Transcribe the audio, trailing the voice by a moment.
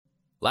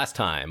Last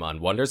time on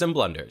Wonders and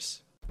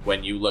Blunders.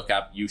 When you look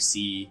up, you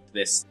see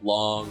this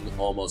long,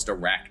 almost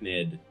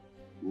arachnid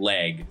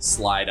leg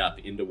slide up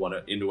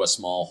into a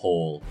small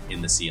hole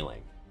in the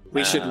ceiling.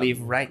 We should leave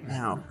right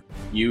now.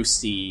 You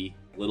see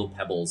little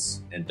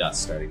pebbles and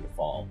dust starting to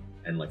fall,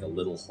 and like a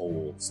little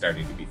hole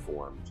starting to be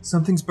formed.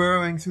 Something's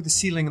burrowing through the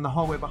ceiling in the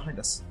hallway behind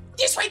us.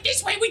 This way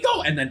we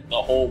go! And then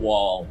the whole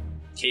wall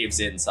caves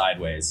in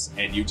sideways,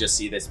 and you just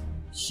see this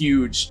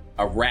huge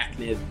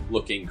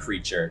arachnid-looking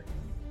creature.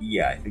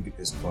 Yeah, I think at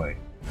this point,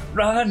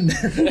 run!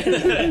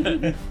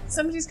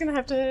 Somebody's gonna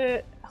have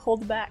to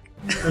hold back.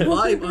 I'm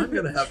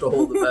gonna have to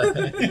hold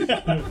it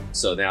back.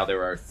 So now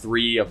there are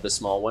 3 of the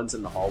small ones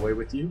in the hallway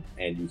with you,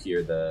 and you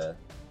hear the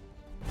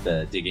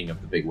digging of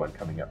the big one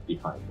coming up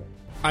behind them.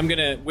 I'm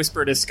gonna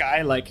whisper to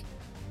Sky, like,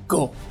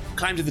 go,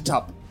 climb to the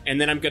top. And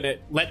then I'm gonna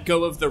let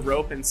go of the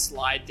rope and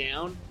slide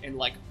down and,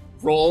 like,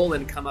 roll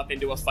and come up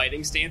into a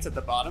fighting stance at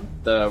the bottom.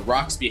 The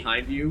rocks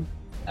behind you,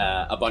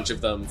 a bunch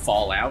of them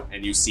fall out,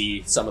 and you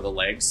see some of the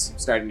legs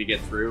starting to get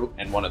through,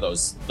 and one of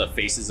the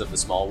faces of the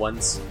small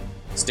ones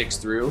sticks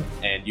through,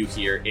 and you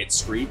hear it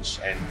screech,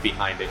 and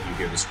behind it you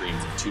hear the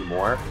screams of 2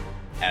 more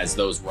as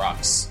those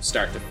rocks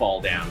start to fall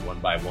down one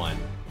by one,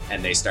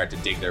 and they start to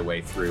dig their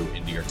way through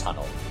into your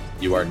tunnel.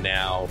 You are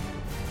now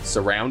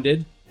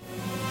surrounded.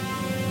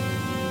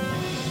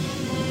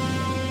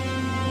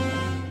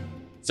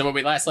 So when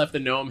we last left, the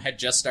gnome had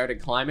just started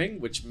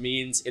climbing, which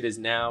means it is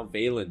now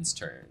Valen's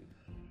turn.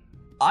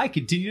 I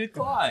continue to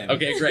climb.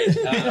 Okay, great.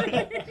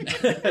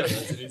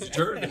 That's an easy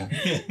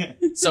turn.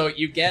 So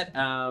you get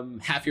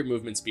half your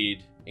movement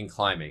speed in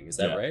climbing. Is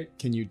that right?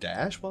 Can you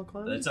dash while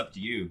climbing? That's up to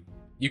you.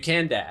 You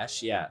can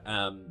dash, yeah.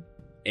 And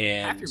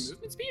Half your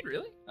movement speed,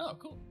 really? Oh,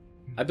 cool.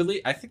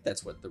 I think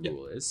that's what the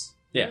rule is.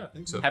 Yeah, I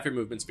think so. half your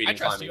movement speed I in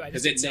trust climbing you, I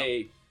because just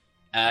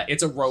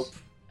it's a rope.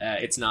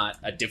 It's not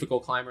a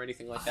difficult climb or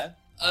anything like that.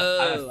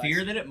 I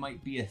fear that it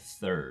might be a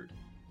third.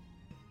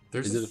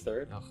 Is it a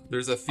third?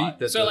 There's a feat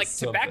that So, does like,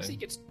 something.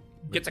 Tabaxi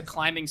gets a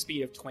climbing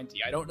speed of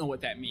 20. I don't know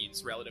what that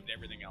means relative to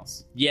everything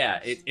else.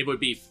 Yeah, it would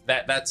be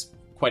that's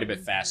quite a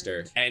bit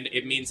faster, and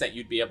it means that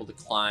you'd be able to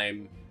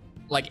climb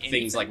Like things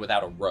anything. like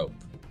without a rope.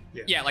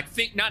 Yeah, like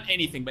not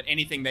anything, but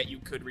anything that you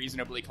could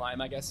reasonably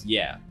climb, I guess.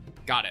 Yeah,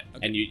 Got it.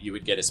 Okay. and you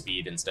would get a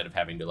speed instead of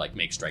having to like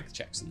make strength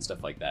checks and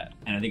stuff like that.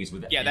 And I think it's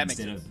with Yeah, that makes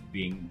instead sense. of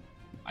being,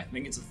 I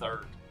think it's a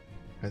third.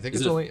 I think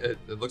Is it's it- only. It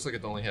looks like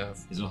it's only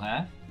half. Is it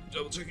half?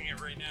 Double checking it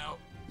right now.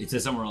 It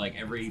says somewhere like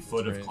every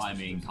foot of Right.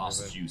 climbing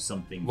costs you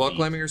something. While feet.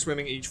 climbing or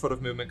swimming, each foot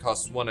of movement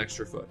costs 1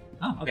 extra foot.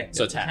 Oh, okay.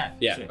 So it's half.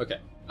 Yeah. Sick. Okay.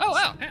 Oh,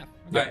 wow, half.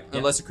 Yeah, Right, yeah.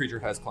 unless a creature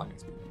has climbing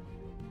speed.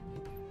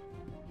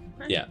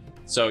 Yeah.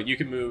 So you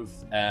can move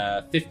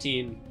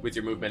 15 with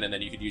your movement, and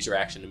then you could use your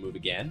action to move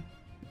again.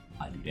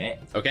 I do that.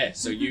 Okay.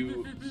 So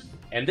you,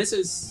 and this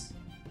is,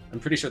 I'm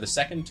pretty sure the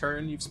second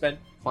turn you've spent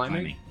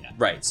climbing. Yeah.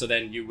 Right. So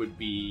then you would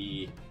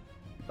be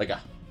like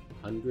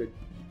 100.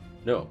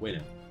 No, wait a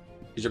minute.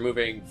 Because you're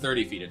moving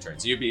 30 feet a turn,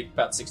 so you'd be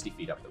about 60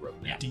 feet up the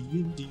rope now.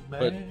 D&D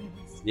But-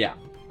 Yeah.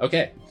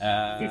 Okay.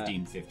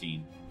 15,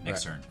 15.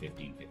 Next turn,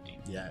 15,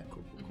 15. Yeah,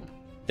 cool.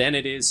 Then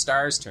it is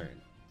Star's turn.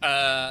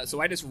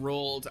 So I just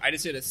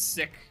did a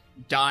sick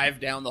dive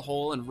down the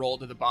hole and roll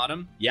to the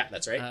bottom, Yeah,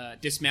 that's right.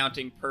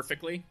 dismounting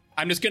perfectly.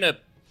 I'm just gonna,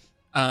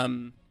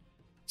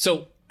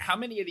 so how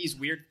many of these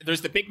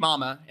there's the Big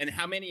Mama, and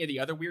how many of the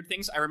other weird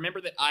things? I remember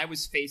that I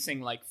was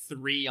facing like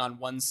 3 on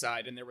one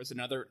side, and there was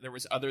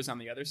others on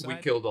the other side. We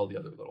killed all the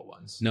other little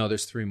ones. No,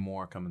 there's 3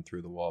 more coming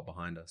through the wall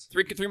behind us.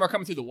 Three more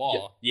coming through the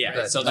wall. Yeah.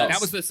 Right. So That that's,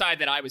 was the side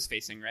that I was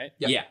facing, right?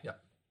 Yeah.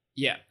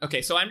 Yeah.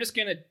 Okay, so I'm just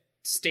gonna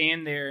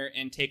stand there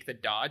and take the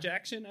dodge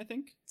action, I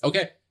think.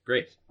 Okay.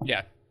 Great.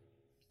 Yeah.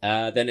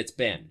 Then it's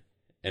Ben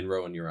and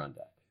Rowan. You're on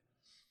deck.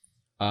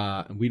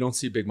 We don't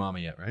see Big Mama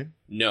yet, right?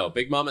 No,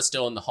 Big Mama's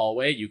still in the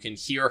hallway. You can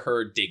hear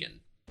her digging.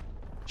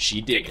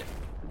 She digging.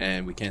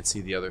 And we can't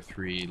see the other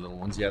 3 little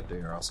ones yet. They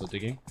are also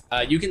digging.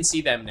 You can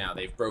see them now.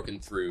 They've broken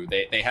through.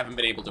 They haven't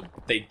been able to.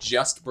 They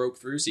just broke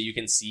through, so you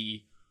can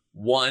see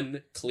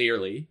one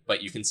clearly,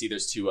 but you can see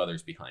there's 2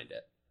 others behind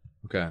it.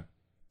 Okay.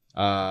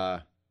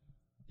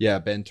 Yeah,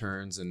 Ben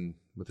turns and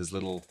with his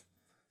little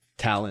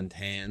taloned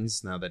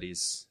hands, now that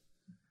he's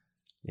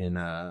in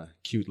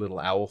cute little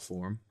owl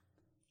form,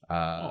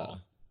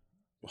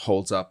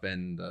 holds up,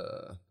 and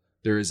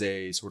there is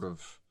a sort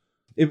of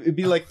it'd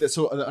be like this.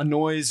 So a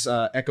noise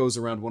echoes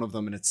around one of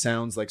them, and it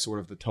sounds like sort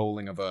of the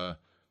tolling of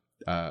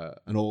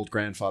an old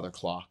grandfather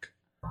clock,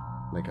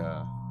 like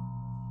a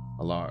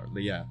large.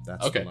 Yeah,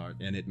 that's Okay. the large,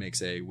 and it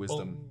makes a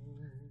wisdom.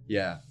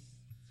 Yeah.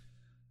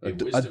 A A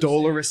wisdom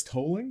dolorous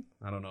tolling?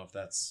 I don't know if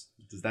does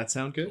that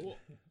sound good?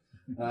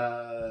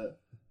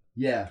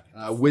 Yeah.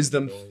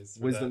 Wisdom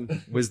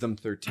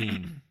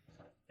 13.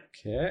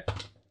 Okay.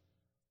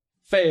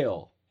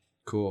 Fail.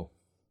 Cool.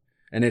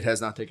 And it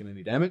has not taken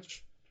any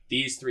damage?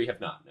 These 3 have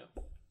not.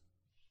 No.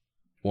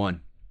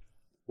 1.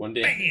 One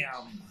day.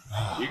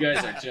 Bam! You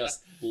guys are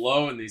just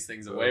blowing these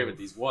things away with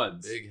these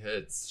ones. Big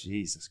hits.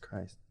 Jesus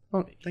Christ.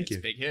 Oh, thank you.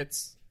 Big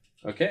hits.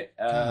 Okay.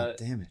 God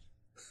damn it.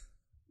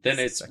 Then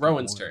it's Second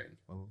Rowan's one. turn.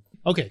 Well,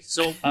 Okay,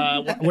 so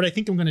what I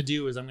think I'm going to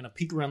do is I'm going to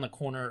peek around the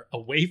corner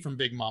away from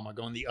Big Mama,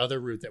 going the other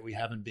route that we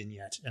haven't been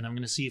yet, and I'm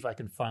going to see if I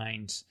can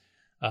find,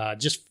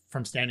 just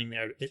from standing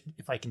there,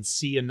 if I can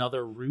see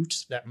another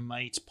route that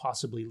might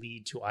possibly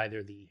lead to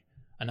either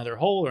another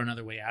hole or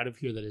another way out of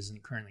here that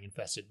isn't currently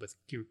infested with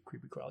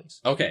creepy crawlies.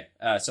 Okay,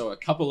 so a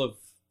couple of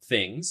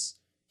things.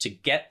 To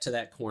get to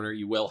that corner,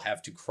 you will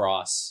have to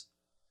cross.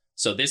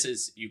 So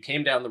you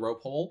came down the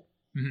rope hole.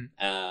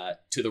 Mm-hmm.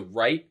 To the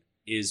right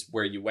is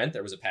where you went.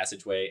 There was a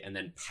passageway, and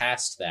then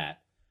past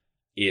that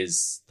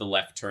is the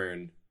left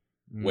turn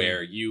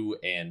where you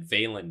and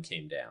Valen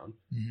came down,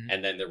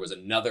 and then there was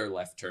another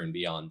left turn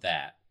beyond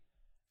that.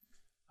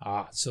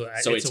 So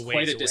it's a quite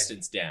ways a away.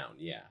 distance down.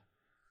 Yeah,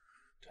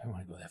 Do I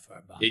want to go that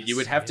far? you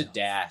would have to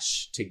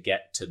dash to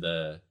get to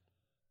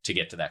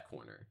that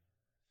corner.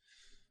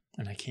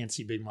 And I can't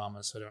see Big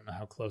Mama, so I don't know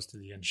how close to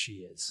the end she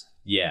is.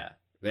 Yeah,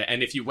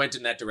 and if you went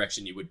in that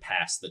direction, you would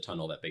pass the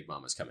tunnel that Big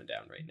Mama's coming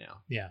down right now.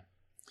 Yeah.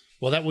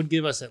 Well, that would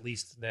give us at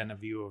least then a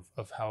view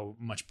of how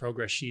much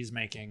progress she's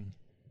making.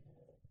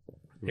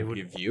 It would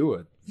give you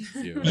a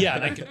view. Yeah,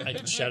 and I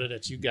can shout it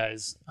at you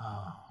guys.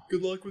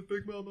 Good luck with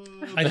Big Mama.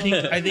 I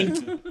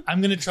think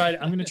I'm gonna try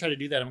to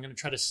do that. I'm gonna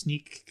try to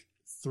sneak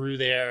through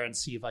there and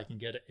see if I can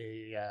get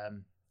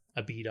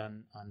a beat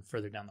on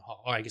further down the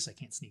hall. Or I guess I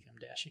can't sneak. I'm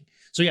dashing.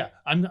 So yeah,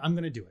 I'm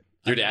gonna do it.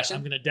 You're dashing?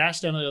 I'm gonna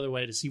dash down the other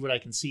way to see what I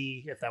can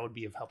see, if that would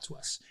be of help to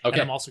us. Okay.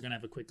 And I'm also gonna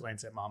have a quick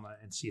glance at Mama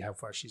and see how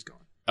far she's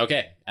going.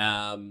 Okay.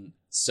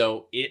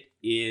 So it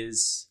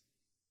is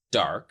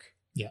dark.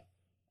 Yeah.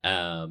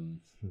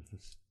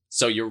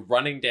 So you're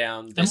running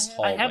down this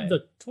hallway. I have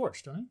the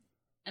torch, don't I?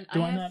 And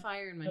Do I I have not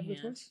fire in my have the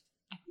hand. torch?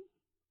 I think,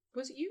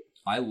 was it you?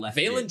 I left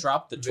Valen it.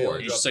 dropped the Valen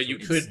torch, dropped so the you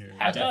torch. could It's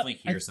have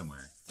definitely I here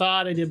somewhere.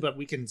 Thought I did, but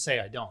we can say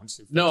I don't.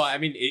 No, I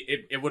mean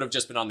it would have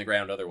just been on the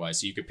ground otherwise,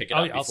 so you could pick it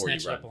up I'll before you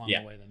snatch it run. up along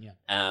Yeah. the way then.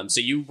 Yeah.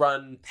 So you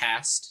run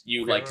past.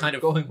 You like kind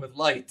of going with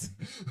light.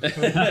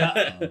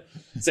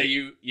 So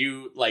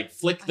you like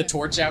flick the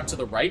torch out to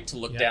the right to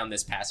look down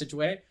this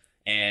passageway,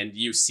 and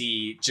you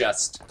see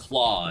just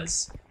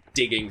claws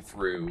digging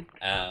through.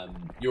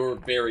 You're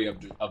very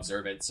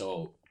observant,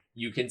 so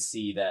you can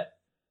see that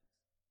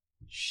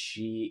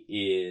she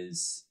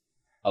is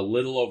a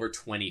little over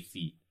 20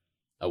 feet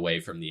away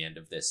from the end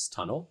of this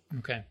tunnel.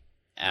 Okay.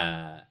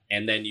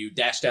 And then you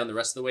dash down the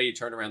rest of the way, you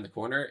turn around the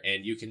corner,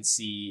 and you can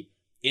see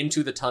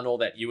into the tunnel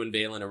that you and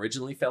Valen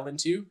originally fell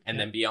into. And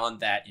then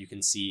beyond that, you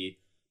can see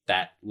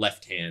that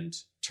left-hand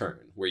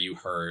turn where you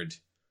heard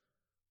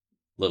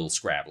little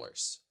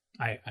scrabblers.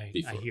 I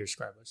Before. hear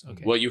scrabblers.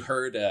 Okay. Well, you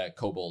heard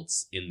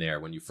kobolds in there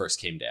when you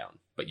first came down,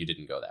 but you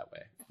didn't go that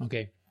way.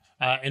 Okay.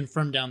 And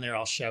from down there,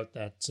 I'll shout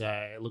that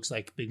it looks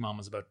like Big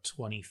Mama's about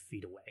 20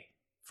 feet away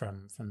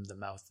from the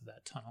mouth of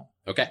that tunnel.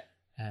 Okay.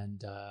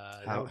 And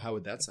How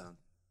would that sound?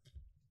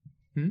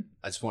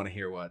 I just want to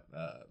hear what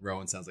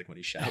Rowan sounds like when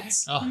he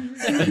shouts. Oh.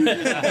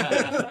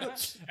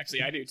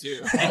 Actually, I do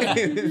too.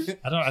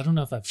 I don't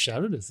know if I've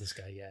shouted as this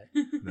guy yet.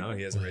 No,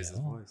 he hasn't raised his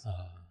voice.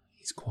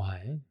 He's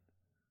quiet.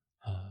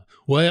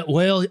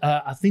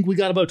 I think we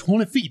got about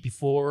 20 feet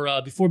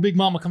before Big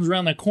Mama comes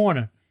around that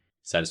corner.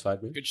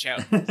 Satisfied with? Good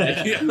shout. Does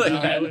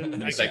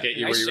that get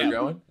you where you were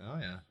going? Oh,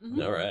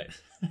 yeah. All right.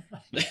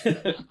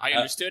 I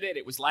understood it.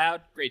 It was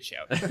loud. Great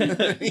shout.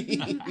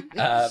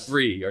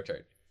 Bree, your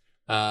turn.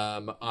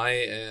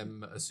 I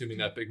am assuming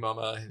that Big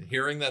Mama,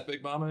 hearing that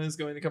Big Mama is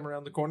going to come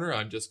around the corner,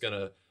 I'm just going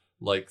to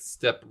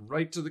step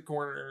right to the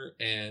corner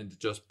and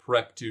just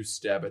prep to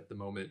stab it the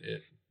moment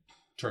it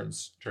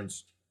turns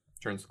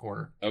the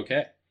corner.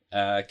 Okay.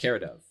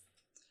 Karadov.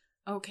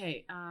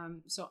 Okay,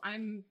 so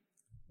I'm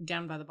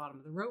down by the bottom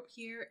of the rope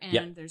here,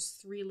 and there's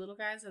 3 little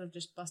guys that have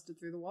just busted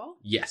through the wall.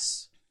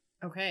 Yes.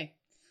 Okay.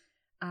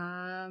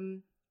 I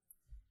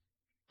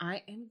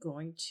am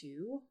going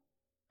to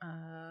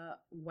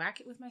whack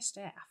it with my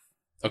staff.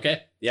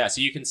 Okay. Yeah, so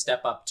you can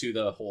step up to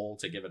the hole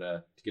to give it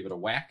a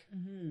whack.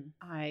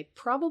 I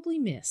probably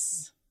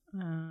miss.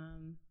 I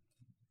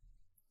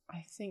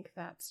think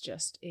that's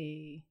just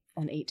an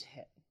 8 to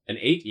hit. An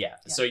 8, yeah.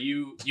 So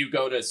you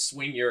go to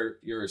swing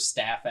your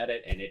staff at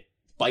it, and it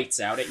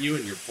bites out at you,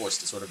 and you're forced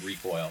to sort of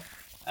recoil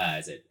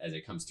as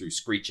it comes through,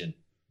 screeching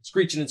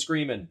and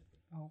screaming.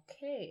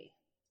 Okay.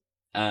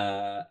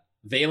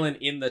 Valen,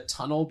 in the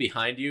tunnel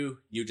behind you,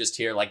 you just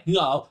hear like,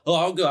 no,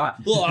 oh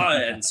god,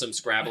 and some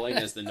scrabbling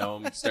as the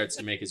gnome starts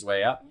to make his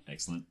way up.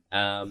 Excellent.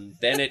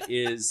 Then it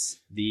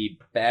is the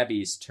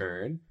Babby's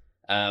turn.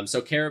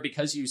 So Kara,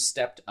 because you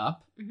stepped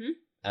up,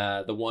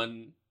 the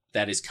one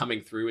that is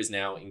coming through is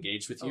now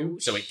engaged with you,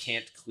 so it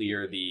can't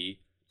clear the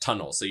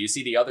tunnel. So you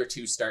see the other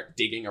 2 start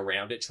digging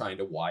around it, trying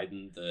to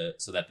widen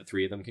so that the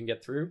 3 of them can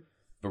get through.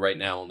 But right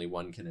now, only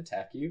one can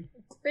attack you.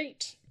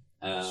 Great.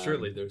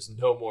 Surely there's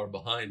no more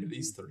behind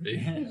these 3.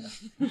 And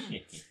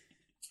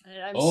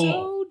I'm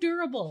so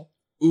durable.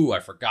 Ooh, I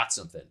forgot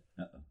something.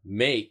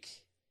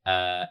 Make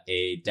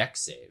a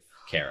dex save,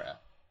 Kara.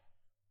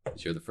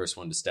 You're the first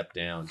one to step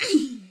down.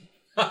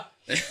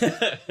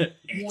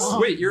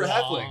 Wait, you're a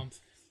halfling.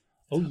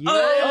 Oh yeah.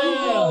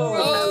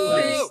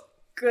 Oh,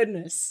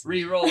 goodness.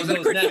 Reroll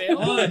those net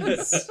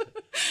ones.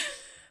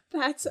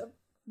 That's a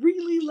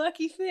really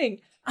lucky thing.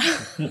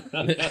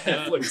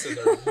 Netflix and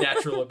their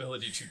natural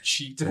ability to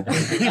cheat.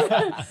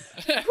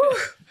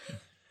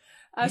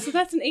 So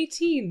that's an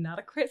 18, not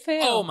a crit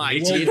fail. Oh my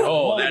 18. god.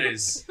 Oh, that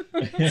is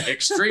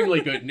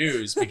extremely good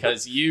news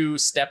because you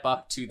step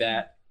up to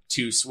that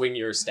to swing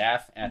your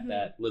staff at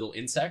that little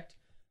insect,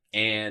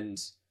 and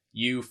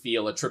you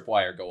feel a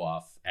tripwire go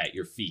off at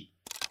your feet.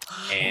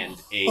 And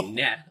a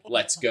net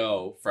lets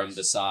go from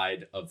the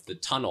side of the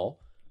tunnel,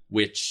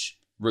 which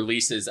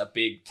releases a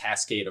big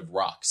cascade of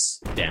rocks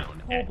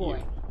down at you.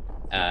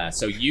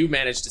 So you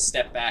manage to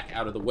step back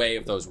out of the way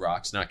of those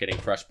rocks, not getting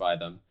crushed by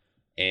them.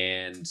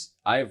 And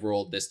I've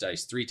rolled this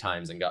dice 3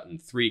 times and gotten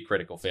 3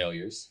 critical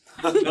failures.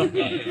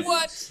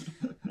 What?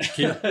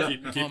 Keep Oh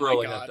my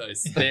rolling God. that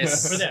dice.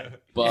 This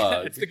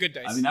bug. That's the good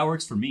dice. I mean, that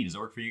works for me. Does it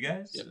work for you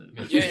guys?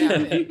 yeah.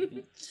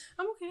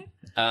 I'm okay.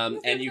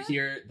 And you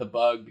hear the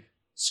bug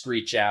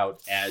screech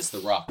out as the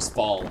rocks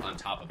fall on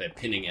top of it,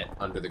 pinning it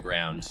under the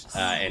ground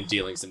and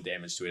dealing some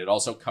damage to it. It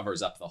also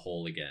covers up the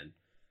hole again.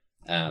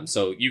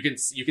 So you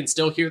can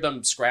still hear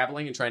them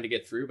scrabbling and trying to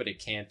get through, but it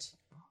can't.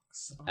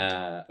 It's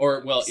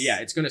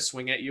going to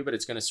swing at you, but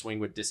it's going to swing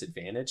with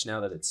disadvantage now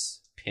that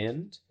it's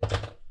pinned.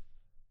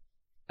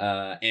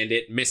 And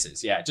it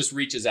misses. Yeah, it just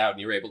reaches out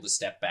and you're able to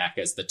step back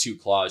as the 2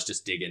 claws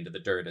just dig into the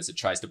dirt as it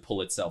tries to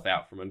pull itself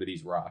out from under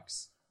these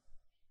rocks.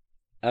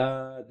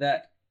 Then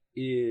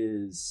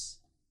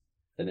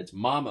it's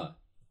Mama.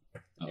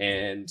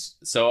 And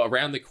so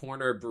around the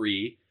corner,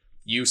 Bree,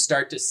 you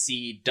start to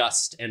see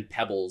dust and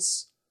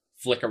pebbles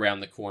flick around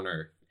the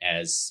corner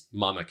as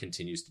Mama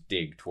continues to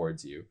dig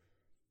towards you.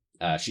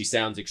 She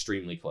sounds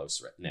extremely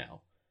close right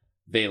now.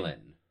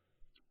 Valen.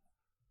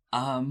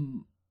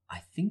 I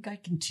think I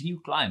continue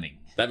climbing.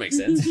 That makes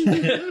sense.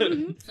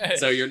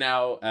 So you're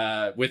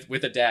now,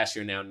 with a dash,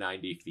 you're now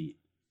 90 feet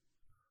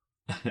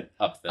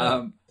up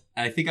the...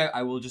 I think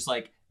I will just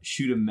like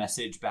shoot a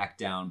message back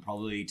down,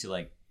 probably to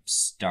like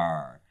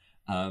Star.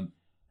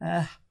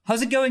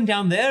 How's it going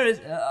down there?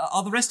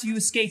 Are the rest of you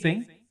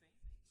escaping?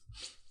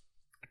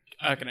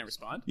 Can I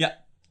respond? Yeah.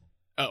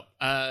 Oh,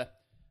 a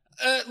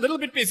little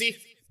bit busy.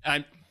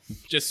 I'm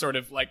just sort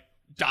of like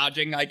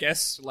dodging, I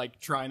guess, like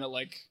trying to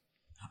like.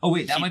 Oh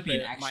wait, that keep might be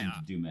an my action eye-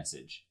 to do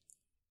message.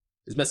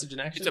 Is message an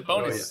action? It's a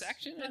bonus Oh, yes.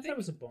 action. I thought it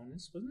was a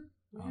bonus, wasn't it?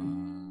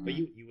 Uh, But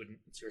you wouldn't.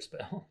 It's your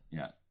spell.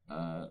 Yeah.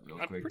 Real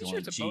I'm quick, pretty don't sure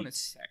want it's to a cheat.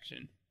 bonus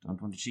action.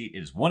 Don't want to cheat. It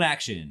is 1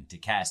 action to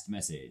cast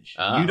message.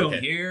 Ah, You don't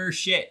okay. hear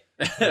shit.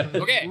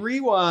 Okay.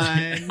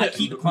 Rewind. I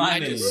keep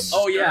climbing. just-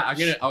 Oh yeah,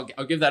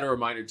 I'll give that a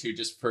reminder too,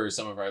 just for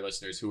some of our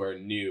listeners who are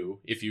new.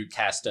 If you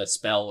cast a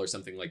spell or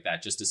something like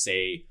that, just to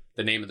say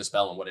the name of the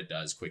spell and what it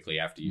does quickly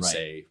after you Right.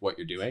 say what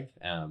you're doing.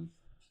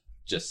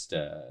 Just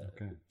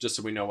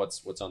so we know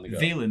what's on the go.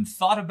 Valen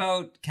thought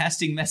about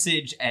casting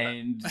message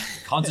and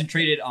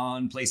concentrated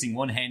on placing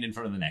one hand in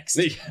front of the next.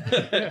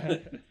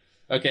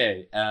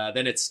 Okay,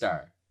 then it's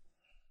Star.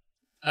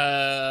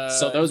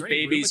 So those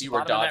babies you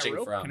were dodging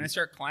from- Can I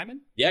start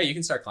climbing? Yeah, you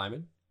can start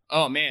climbing.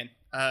 Oh man,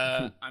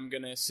 I'm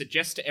gonna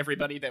suggest to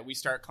everybody that we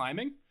start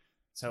climbing.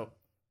 So,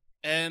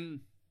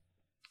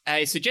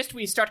 I suggest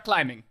we start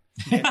climbing.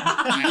 Yeah,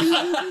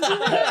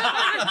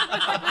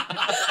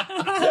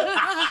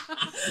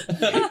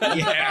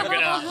 I'm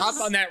gonna hop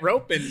on that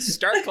rope and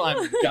start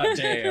climbing. God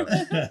damn,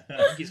 I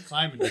think he's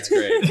climbing. that's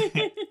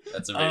great.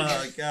 That's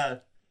amazing.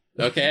 God.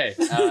 Okay,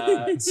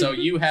 so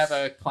you have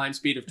a climb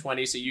speed of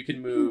 20, so you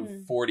can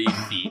move 40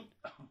 feet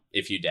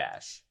if you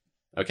dash.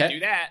 Okay, Do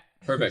that.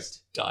 perfect.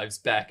 Dives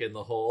back in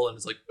the hole and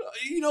is like,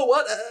 you know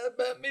what?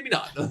 Maybe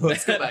not.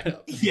 Let's go back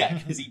up. Yeah,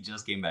 because he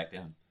just came back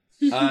down.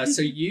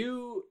 So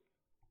you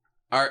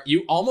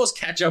almost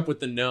catch up with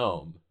the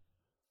gnome,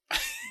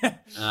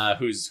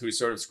 who's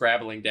sort of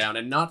scrabbling down,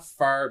 and not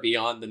far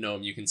beyond the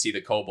gnome, you can see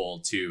the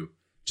kobold too,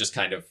 just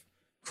kind of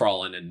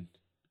crawling and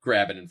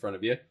grabbing in front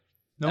of you.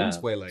 No one's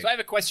way late. So I have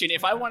a question.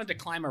 If I wanted to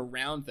climb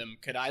around them,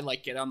 could I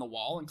like get on the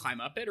wall and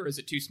climb up it, or is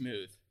it too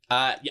smooth?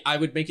 I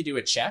would make you do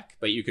a check,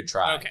 but you could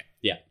try. Okay.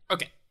 Yeah.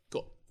 Okay.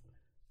 Cool.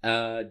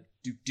 Then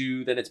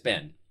it's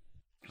Ben.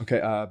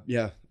 Okay.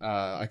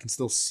 I can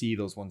still see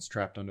those ones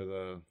trapped under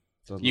the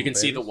You can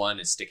see the little one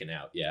is sticking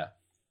out. Yeah,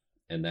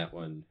 and that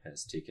one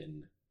has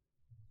taken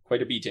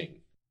quite a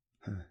beating.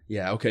 bears.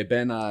 Yeah. Okay.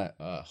 Ben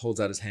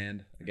holds out his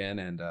hand again,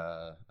 and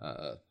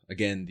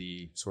again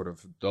the sort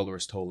of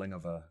dolorous tolling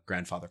of a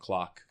grandfather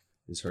clock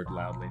is heard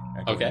loudly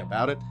echoing Okay.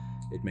 about it.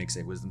 It makes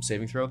a wisdom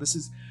saving throw. This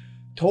is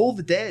Toll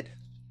the Dead.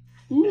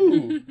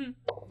 Ooh. Ooh.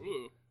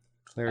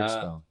 Cleric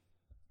spell.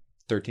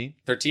 13.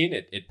 13.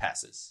 It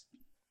passes.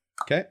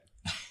 Okay.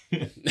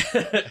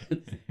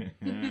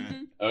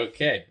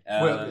 Okay.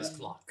 Well, this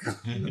clock.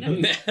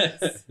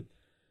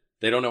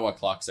 They don't know what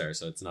clocks are,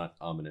 so it's not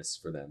ominous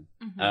for them.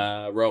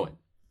 Mm-hmm. Rowan.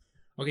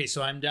 Okay,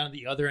 so I'm down at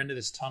the other end of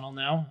this tunnel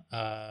now.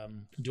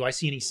 Do I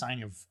see any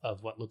sign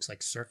of what looks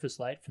like surface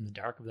light from the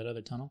dark of that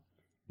other tunnel?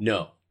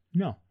 No.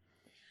 No.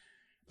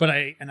 But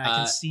I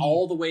can see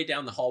all the way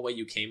down the hallway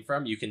you came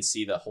from. You can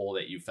see the hole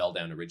that you fell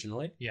down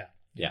originally. Yeah.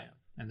 Yeah.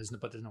 And there's no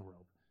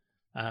rope.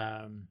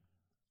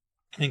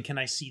 And can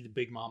I see the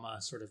big mama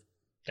sort of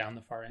down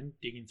the far end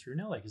digging through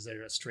now? Like, is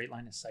there a straight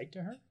line of sight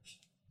to her?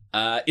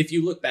 If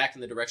you look back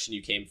in the direction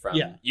you came from,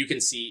 Yeah. you can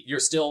see you're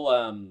still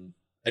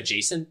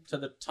adjacent to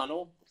the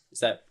tunnel. Is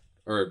that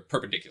or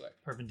perpendicular?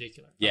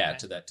 Perpendicular. Yeah,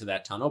 Okay. to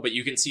that tunnel. But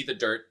you can see the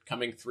dirt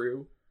coming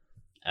through,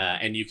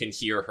 and you can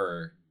hear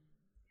her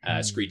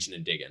screeching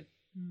and digging.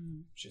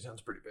 She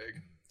sounds pretty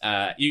big.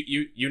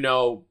 You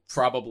know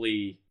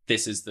probably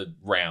this is the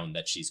round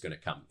that she's going to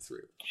come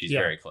through. She's Yeah.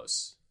 very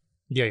close.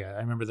 Yeah. I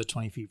remember the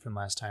 20 feet from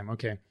last time.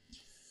 Okay.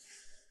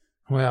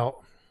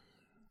 Well,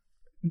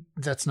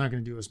 that's not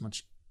going to do us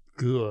much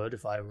good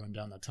if I run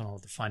down the tunnel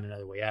to find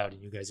another way out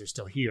and you guys are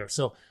still here.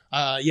 So,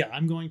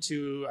 I'm going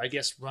to, I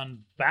guess,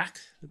 run back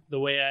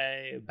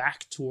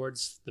back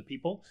towards the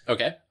people.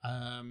 Okay.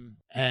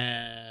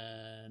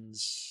 And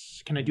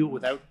can I do it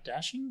without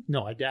dashing?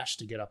 No, I dash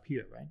to get up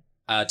here,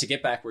 right? To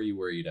get back where you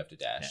were, you'd have to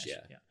dash. Yeah.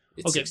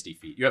 It's Okay. 60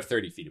 feet. You have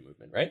 30 feet of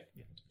movement, right?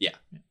 Yeah,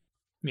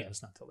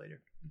 it's not till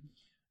later.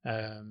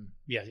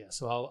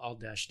 So I'll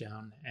dash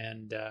down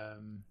and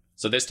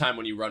So this time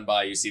when you run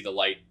by, you see the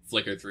light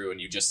flicker through and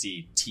you just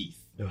see teeth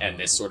and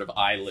this sort of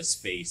eyeless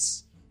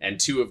face. And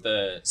two of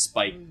the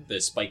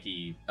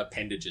spiky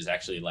appendages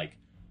actually like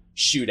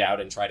shoot out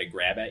and try to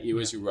grab at you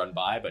as you run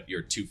by, but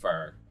you're too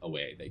far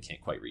away. They can't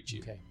quite reach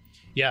you. okay.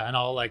 Yeah, and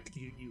I'll like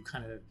you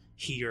kind of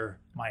hear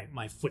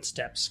my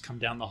footsteps come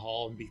down the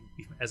hall and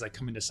as I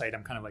come into sight,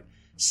 I'm kind of like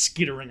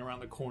skittering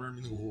around the corner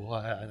and oh,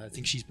 I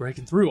think she's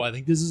breaking through. I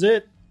think this is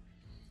it.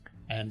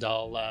 And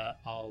I'll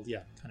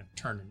kind of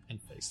turn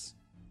and face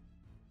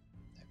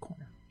that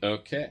corner.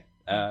 Okay.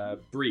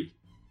 Bree.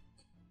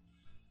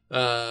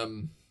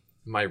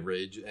 My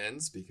rage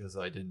ends because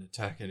I didn't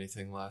attack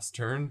anything last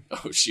turn.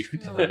 Oh,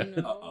 shoot. Oh,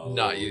 no.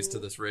 Not used to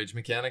this rage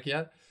mechanic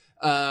yet.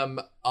 I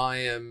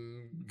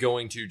am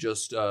going to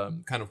just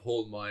kind of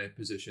hold my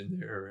position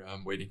there.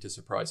 I'm waiting to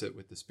surprise it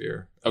with the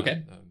spear.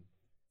 Okay.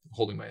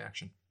 Holding my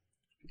action.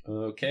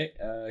 Okay.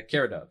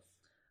 Karadov.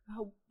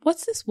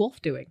 What's this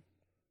wolf doing?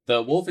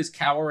 The wolf is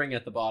cowering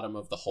at the bottom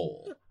of the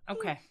hole.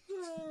 Okay.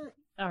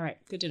 All right.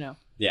 Good to know.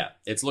 Yeah,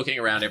 it's looking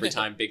around every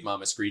time Big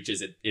Mama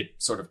screeches. It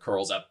sort of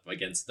curls up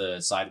against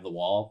the side of the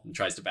wall and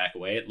tries to back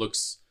away. It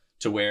looks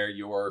to where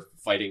you're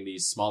fighting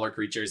these smaller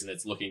creatures, and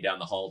it's looking down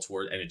the hall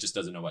toward, and it just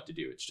doesn't know what to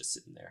do. It's just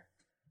sitting there.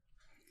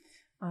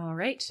 All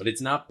right. But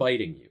it's not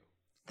biting you,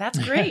 That's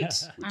great.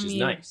 which is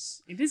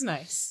nice. It is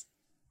nice.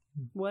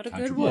 What a good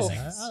Country wolf.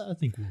 blessings. I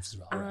think wolves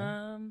are all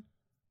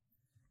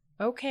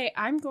right. Okay,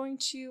 I'm going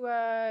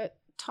to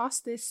toss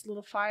this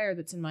little fire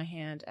that's in my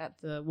hand at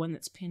the one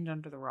that's pinned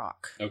under the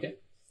rock. Okay.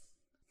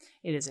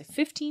 It is a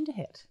 15 to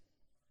hit.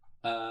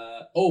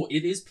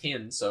 It is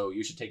pinned, so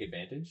you should take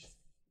advantage.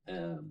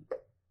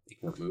 It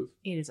won't move.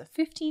 It is a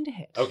 15 to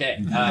hit. Okay.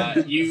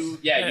 You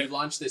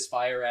launch this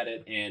fire at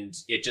it, and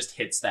it just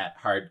hits that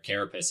hard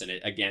carapace, and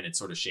it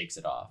sort of shakes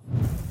it off.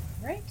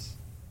 Right.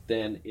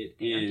 Then it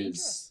They are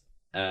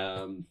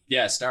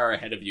is Star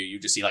ahead of you. You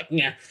just see like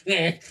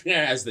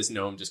as this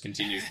gnome just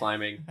continues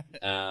climbing.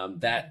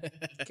 That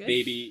Good.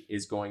 baby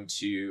is going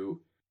to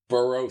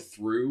burrow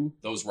through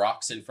those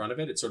rocks in front of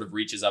it. It sort of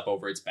reaches up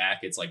over its back.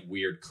 It's like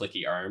weird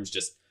clicky arms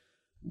just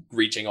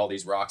reaching all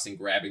these rocks and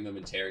grabbing them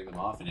and tearing them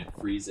off, and it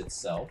frees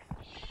itself.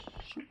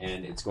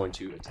 And it's going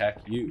to attack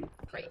you.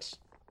 Great.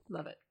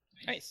 Love it.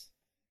 Nice.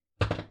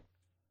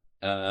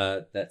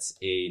 That's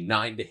a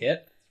 9 to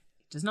hit.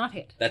 Does not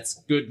hit. That's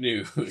good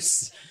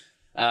news.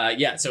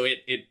 So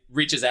it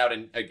reaches out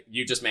and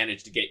you just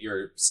manage to get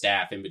your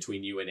staff in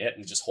between you and it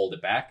and just hold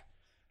it back.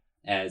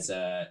 As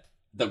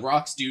the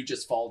rocks do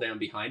just fall down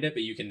behind it,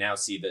 but you can now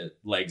see the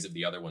legs of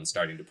the other ones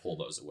starting to pull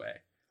those away.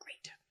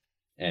 Great.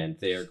 And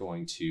they are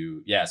going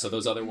to, so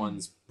those other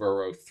ones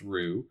burrow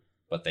through,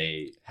 but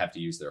they have to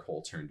use their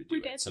whole turn to do We're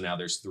it. dead. So now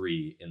there's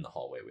 3 in the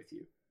hallway with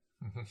you.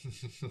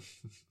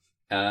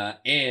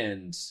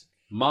 And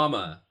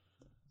Mama,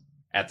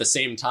 at the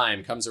same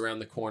time, comes around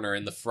the corner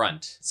in the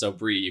front. So,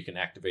 Bree, you can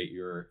activate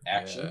your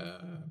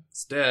action.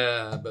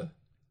 Stab.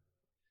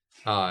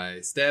 I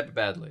stab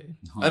badly.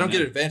 Oh, I don't get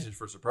man. advantage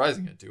for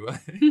surprising it, do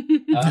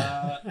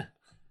I?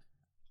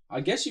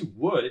 I guess you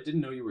would. It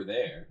didn't know you were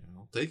there.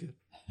 I'll take it.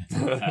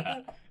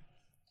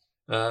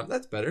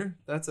 That's better.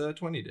 That's a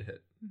 20 to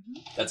hit.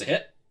 That's a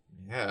hit.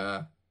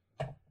 Yeah.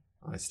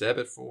 I stab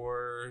it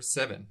for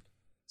 7.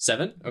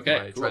 7? Okay,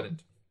 My cool.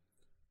 trident.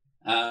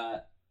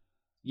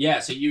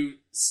 So you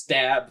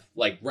stab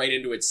like right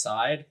into its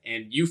side,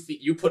 and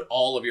you put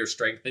all of your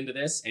strength into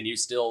this, and you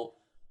still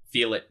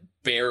feel it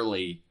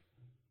barely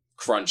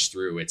crunch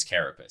through its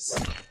carapace.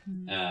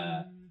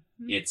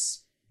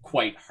 It's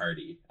quite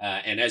hardy,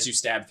 and as you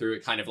stab through,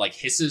 it kind of like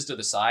hisses to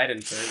the side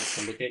and turns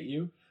to look at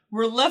you.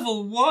 We're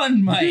level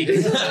 1, Mike.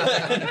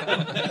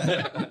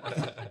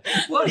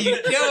 What are you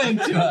doing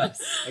to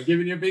us? I'm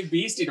giving you a big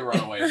beastie to run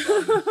away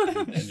from,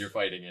 and you're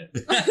fighting it.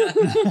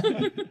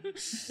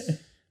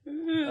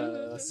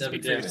 7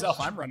 Speak for damage. yourself.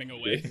 I'm running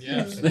away.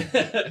 Yeah. If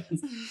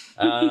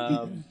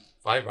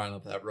If I run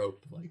up that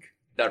rope,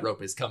 that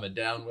rope is coming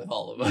down with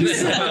all of us.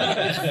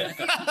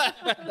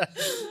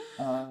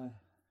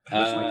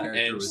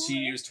 And she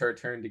used her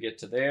turn to get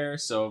to there.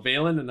 So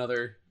Valen,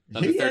 another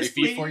 30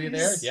 feet for you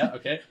there. Yeah,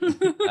 okay.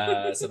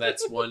 So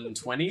that's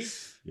 120.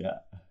 Yeah.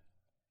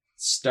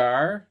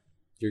 Star,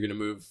 you're gonna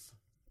move.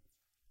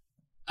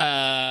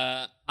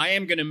 I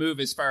am going to move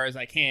as far as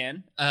I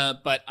can,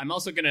 but I'm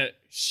also going to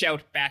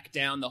shout back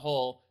down the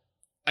hole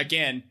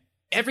again.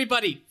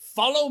 Everybody,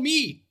 follow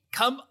me.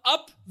 Come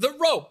up the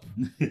rope.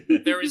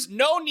 There is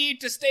no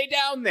need to stay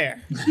down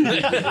there.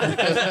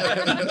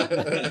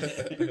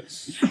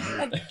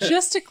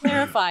 Just to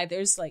clarify,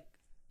 there's like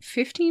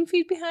 15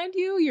 feet behind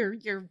you.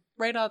 You're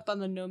right up on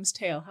the gnome's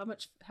tail. How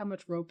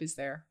much rope is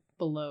there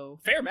below?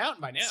 Fair amount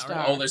by now. Star.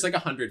 Right? Oh, there's like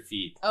 100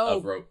 feet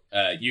of rope.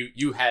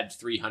 You had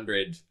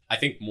 300, I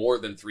think more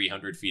than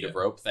 300 feet of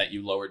rope that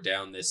you lowered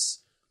down this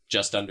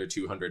just under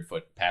 200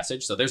 foot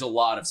passage. So there's a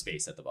lot of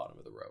space at the bottom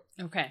of the rope.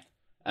 Okay.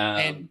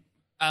 And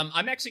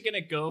I'm actually going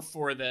to go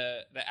for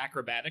the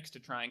acrobatics to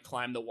try and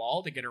climb the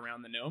wall to get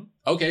around the gnome.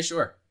 Okay,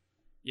 sure.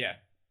 Yeah.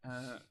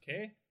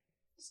 Okay.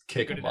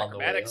 Kick Good him at on the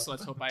way acrobatics. up. So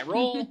let's hope I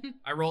roll.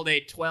 I rolled a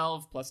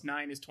 12 plus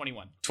 9 is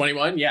 21.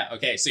 21, yeah.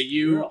 Okay, so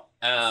you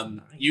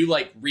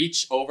like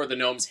reach over the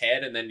gnome's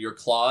head and then your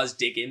claws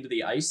dig into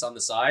the ice on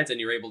the sides and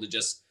you're able to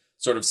just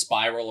sort of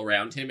spiral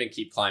around him and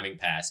keep climbing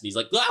past. And he's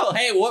like, "Oh,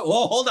 hey,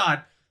 whoa, hold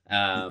on."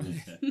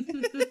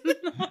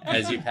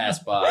 As you pass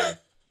by.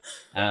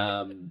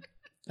 Ben.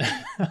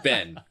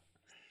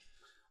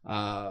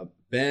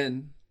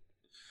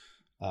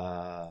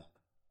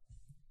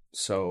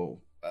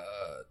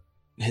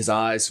 His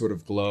eyes sort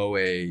of glow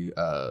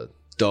a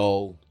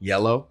dull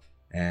yellow,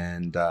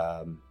 and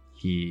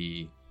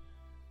you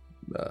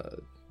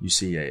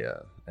see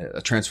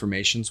a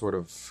transformation sort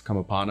of come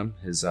upon him.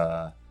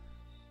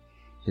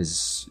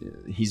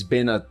 He's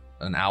been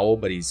an owl,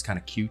 but he's kind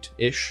of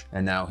cute-ish,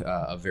 and now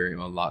a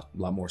lot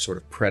more sort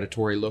of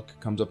predatory look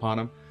comes upon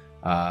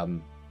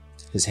him.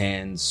 His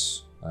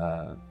hands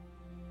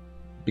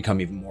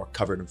become even more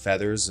covered in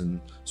feathers, and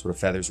sort of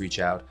feathers reach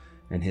out,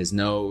 and his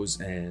nose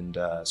and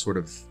sort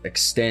of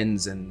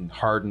extends and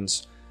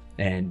hardens,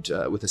 and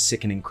with a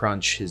sickening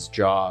crunch, his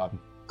jaw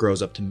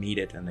grows up to meet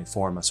it, and they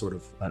form a sort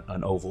of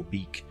an oval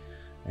beak,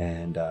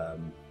 and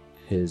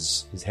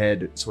his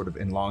head sort of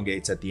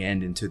elongates at the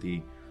end into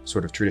the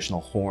sort of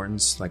traditional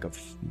horns, like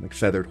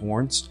feathered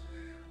horns,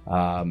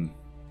 and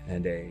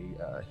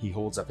he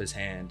holds up his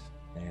hand,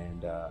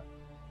 and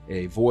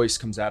a voice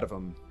comes out of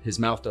him. His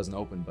mouth doesn't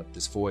open, but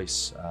this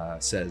voice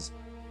says,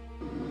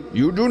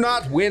 "You do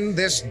not win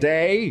this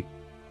day."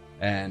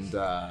 And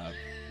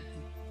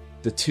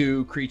the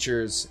two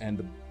creatures and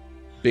the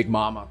Big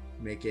Mama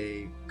make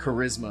a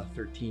Charisma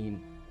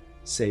 13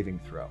 saving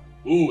throw.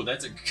 Ooh,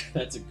 that's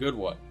a good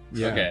one.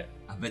 Yeah. Okay.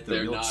 I bet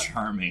they're real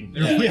charming.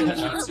 They're Yeah.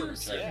 not super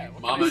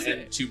charming. Mama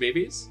and two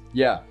babies?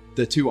 Yeah,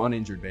 the two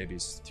uninjured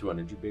babies.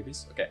 200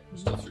 babies? Okay.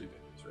 There's still 3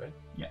 babies, right?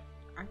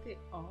 Aren't they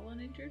all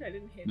uninjured? I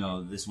didn't hit.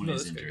 No, this one No,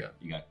 is this guy injured. got-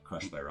 You got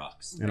crushed by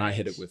rocks. And I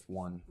hit it with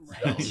one.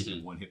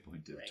 Right. 1 hit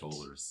point to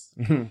Tollers.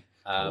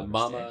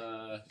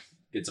 Mama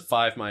gets a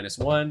 5 minus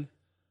 1.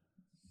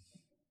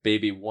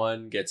 Baby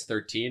 1 gets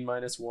 13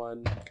 minus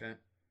 1. Okay.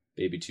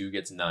 Baby 2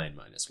 gets 9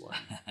 minus 1.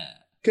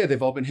 Okay,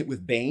 they've all been hit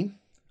with Bane.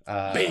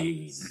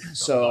 Bane.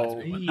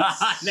 So No,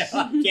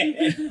 I get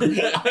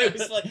it. I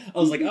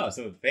was like, oh,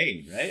 so it's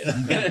Bane, right?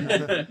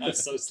 I'm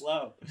so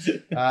slow.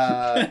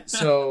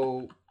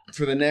 so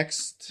for the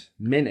next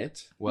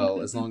minute, well,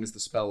 as long as the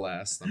spell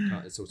lasts, so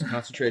it's a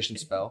concentration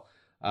spell.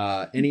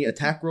 Any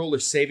attack roll or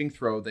saving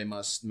throw, they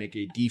must make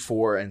a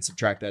D4 and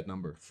subtract that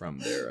number from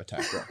their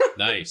attack roll.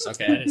 Nice.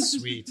 That Okay. is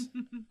sweet.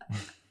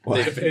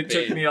 It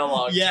took me a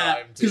long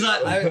time to... because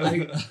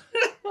I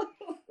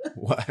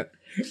What?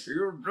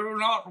 you do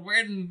not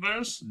win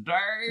this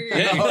day.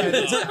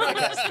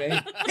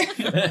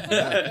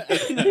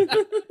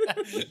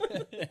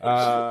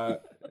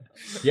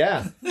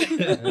 Yeah.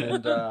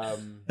 And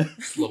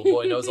This little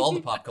boy knows all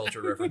the pop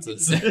culture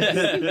references.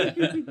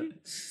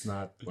 it's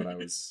not what I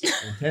was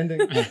intending.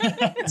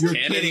 You're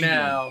kidding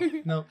now.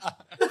 No.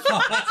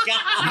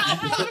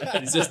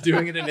 He's just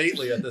doing it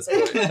innately at this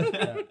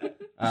point.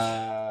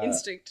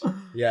 Instinct.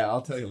 Yeah,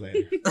 I'll tell you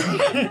later.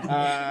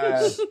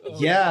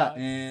 Yeah,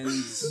 and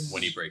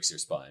When he breaks your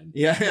spine.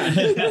 yeah.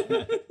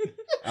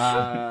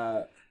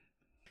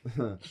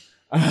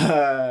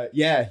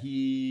 Yeah,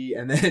 he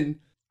and then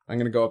I'm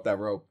gonna go up that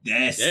rope.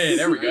 Yes. Hey,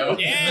 there we go.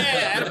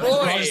 Yeah,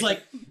 I was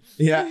like,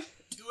 Yeah.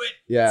 do it.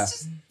 Yeah.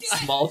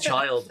 Small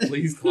child,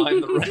 please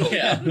climb the rope.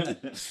 Yeah.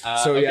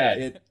 So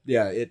okay.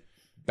 it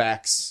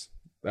backs.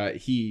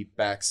 He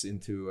backs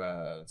into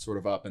sort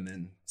of up and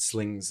then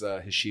slings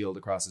his shield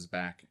across his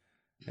back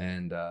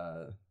and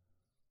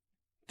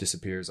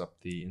disappears up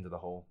into the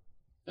hole.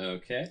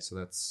 Okay. So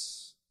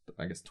that's,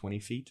 I guess, 20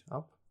 feet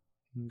up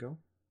and go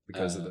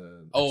because of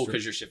the. Oh, extra-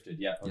 because you're shifted.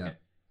 Yeah. Okay.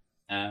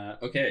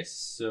 Okay.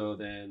 So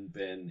then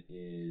Ben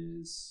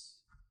is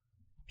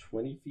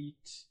 20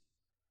 feet.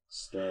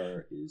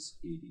 Star is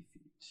 80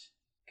 feet.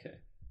 Okay.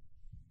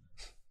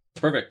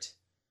 Perfect.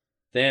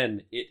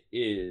 Then it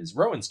is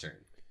Rowan's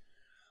turn.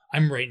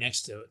 I'm right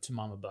next to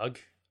Mama Bug.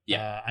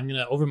 Yeah. I'm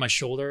gonna over my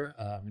shoulder.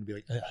 I'm gonna be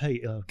like, "Hey,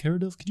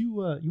 Karadov, could you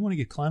want to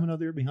get climbing out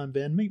there behind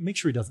Ben? Make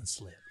sure he doesn't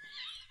slip."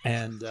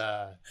 And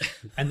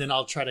then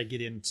I'll try to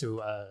get into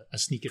a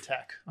sneak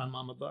attack on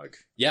Mama Bug.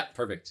 Yeah,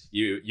 perfect.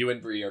 You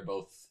and Bree are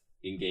both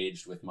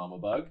engaged with Mama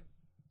Bug.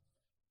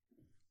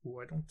 Oh,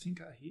 I don't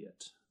think I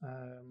hit. I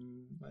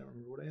don't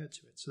remember what I had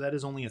to it. So that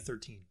is only a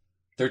 13.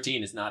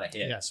 13 is not a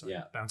hit. Yeah, so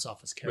I bounce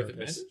off his With Karadov.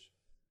 advantage?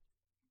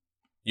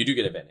 You do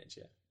get advantage,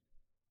 yeah.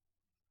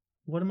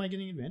 What am I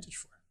getting advantage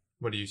for?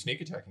 What are you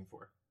sneak attacking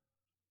for?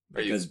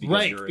 Because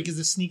Because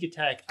the sneak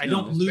attack, I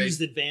don't lose based-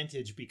 the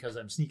advantage because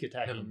I'm sneak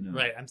attacking. No.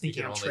 Right, I'm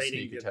thinking can I'm only trading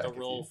sneak the attack if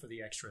roll you- for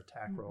the extra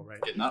attack roll, right?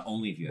 not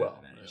only if you have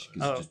advantage,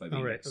 'cause Oh, just by being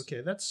all right. next.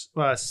 Okay, that's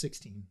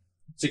 16.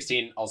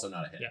 16, also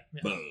not a hit.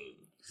 Yeah.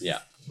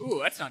 Yeah. Ooh,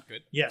 that's not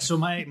good. Yeah, so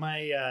my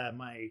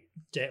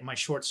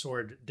short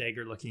sword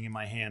dagger looking in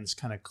my hands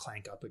kind of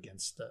clank up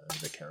against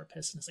the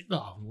carapace, and it's like,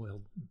 oh,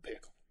 well,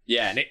 pickle.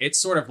 Yeah, and it's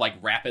sort of like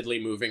rapidly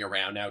moving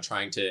around now,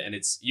 trying to, and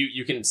it's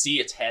you can see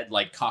its head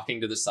like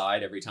cocking to the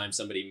side every time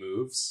somebody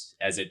moves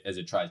as it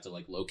tries to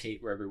like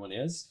locate where everyone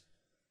is.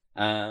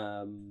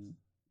 Then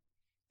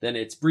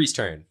it's Bree's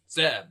turn.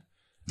 Stab.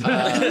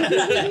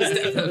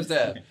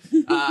 Stab.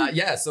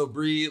 Yeah, so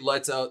Bree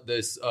lets out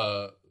this,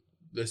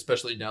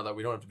 especially now that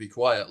we don't have to be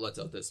quiet, lets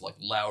out this like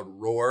loud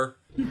roar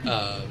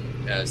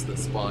as the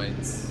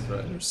spines,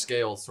 her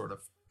scales sort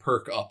of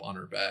perk up on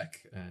her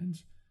back, and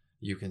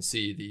you can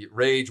see the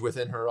rage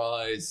within her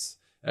eyes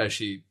as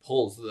she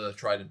pulls the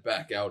trident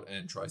back out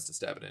and tries to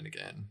stab it in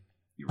again.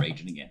 You're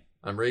raging again.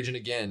 I'm raging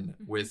again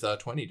with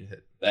 20 to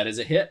hit. That is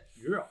a hit.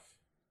 Yeah.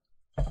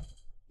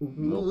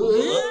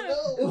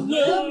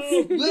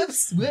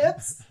 Whoops.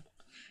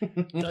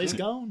 Dice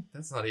gone.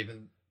 That's not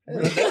even...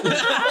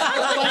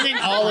 Finding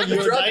all of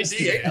your Drop a dice. D8.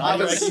 today. All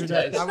your extra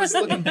dice.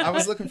 I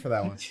was looking for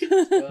that one.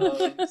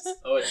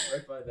 Oh, it's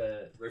right by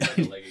the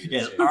leg of your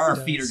Yes, chair. our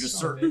feet are just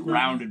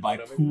surrounded by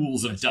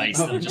pools of dice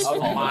that just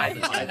fall out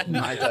of the table.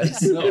 My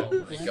dice.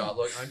 Oh my god,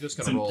 look, I'm just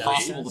It's going to roll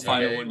impossible to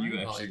find Okay. the one you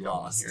Oh, actually I got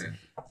one lost. here.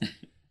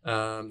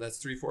 That's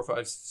 3, 4, 5,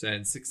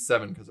 and 6,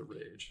 7 because of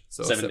rage.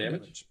 So 7 7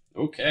 damage?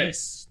 Okay.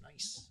 Nice.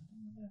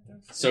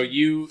 So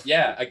you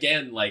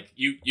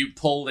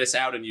pull this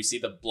out and you see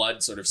the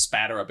blood sort of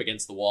spatter up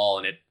against the wall,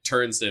 and it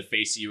turns to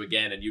face you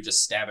again, and you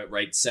just stab it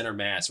right center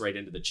mass right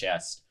into the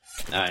chest,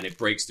 and it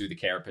breaks through the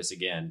carapace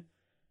again.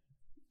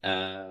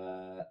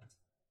 And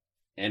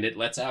it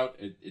lets out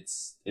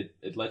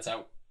it lets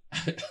out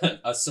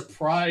a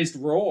surprised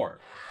roar.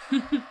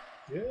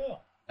 Yeah.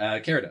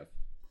 Karadov.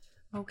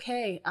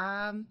 Okay.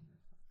 All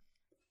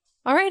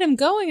right, I'm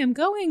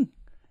going.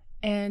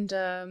 And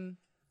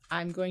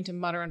I'm going to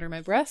mutter under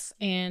my breath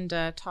and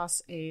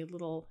toss a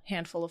little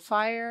handful of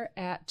fire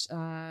at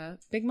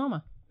Big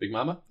Mama. Big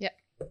Mama?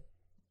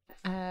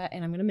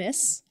 And I'm going to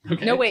miss.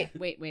 Okay. No, wait.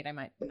 I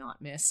might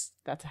not miss.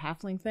 That's a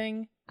halfling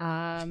thing.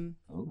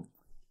 Oh.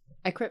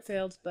 I crit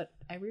failed, but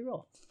I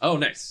reroll. Oh,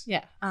 nice.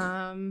 Yeah.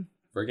 Friggin'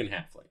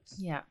 halflings.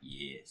 Yeah.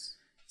 Yes.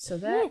 So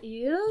that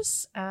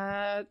is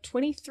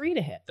 23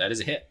 to hit That is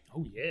a hit.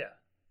 Oh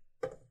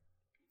yeah.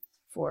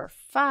 for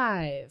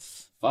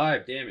 5.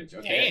 5 damage.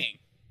 Okay. Dang.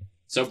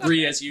 So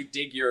Bree, as you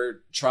dig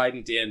your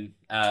trident in,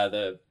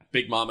 the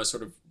Big Mama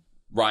sort of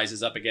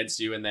rises up against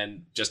you and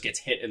then just gets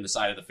hit in the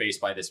side of the face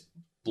by this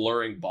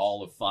blurring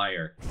ball of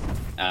fire.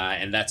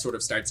 And that sort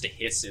of starts to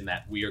hiss in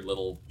that weird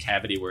little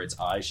cavity where its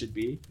eye should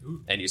be.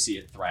 And you see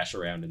it thrash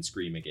around and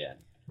scream again.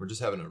 We're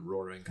just having a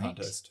roaring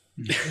contest.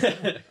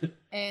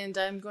 And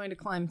I'm going to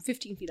climb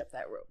 15 feet up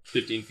that rope.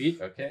 15 feet?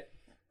 Okay.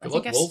 I Good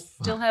think luck, I Wolf.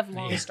 still have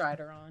long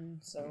strider on,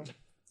 so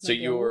So might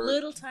be you're... a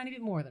little tiny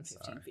bit more than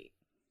 15 feet.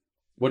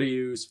 What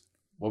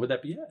would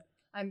that be at?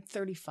 I'm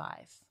 35.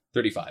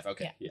 35.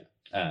 Okay.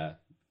 Yeah.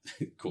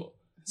 Cool.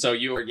 So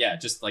you're,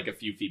 just like a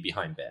few feet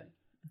behind Ben.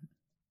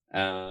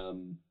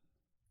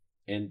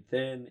 And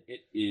then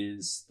it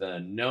is the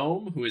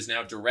gnome who is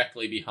now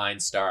directly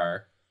behind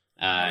Star.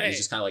 And he's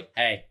just kind of like,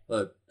 hey,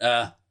 look,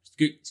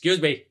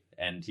 excuse me.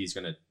 And he's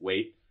going to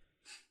wait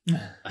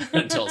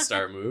until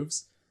Star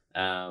moves.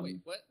 Wait,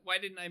 what? Why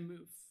didn't I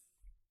move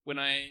when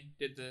I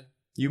did the?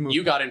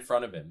 You got in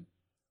front of him.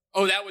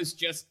 Oh, that was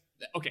just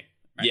okay.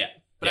 Right. Yeah.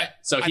 But yeah.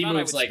 So I he thought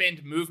moves I would like,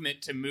 spend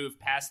movement to move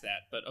past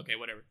that, but okay,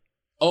 whatever.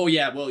 oh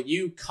yeah, well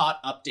you caught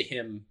up to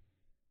him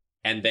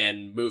and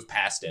then moved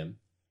past him.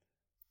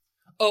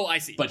 Oh, I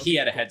see. But he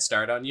had a head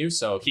start on you,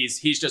 so he's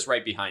just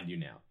right behind you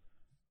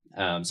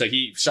now. So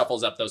he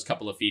shuffles up those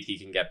couple of feet he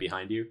can get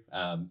behind you.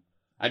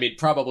 I mean,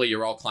 probably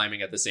you're all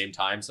climbing at the same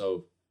time,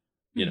 so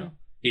you know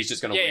he's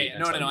just gonna wait. Yeah.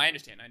 No. I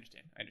understand.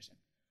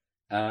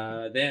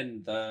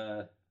 Then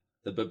the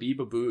Babi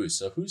Baboos.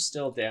 So who's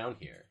still down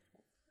here?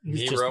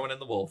 Me, Rowan,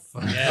 and the wolf.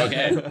 Yeah.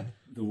 Okay,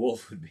 The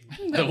wolf would be.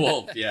 the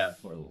wolf. Yeah.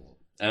 Poor little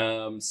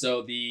wolf.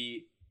 So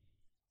the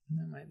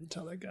I might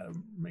tell that guy to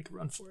make a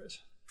run for it.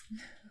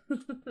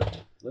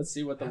 let's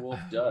see what the wolf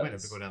I does. might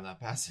have to go down that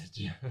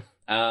passage.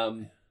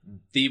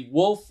 The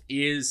wolf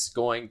is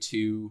going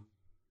to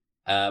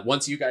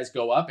Once you guys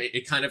go up,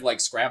 it kind of like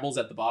scrabbles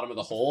at the bottom of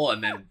the hole,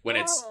 and then when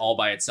it's all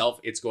by itself,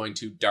 it's going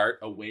to dart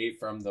away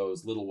from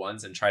those little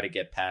ones and try to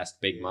get past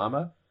Big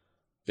Mama.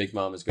 Big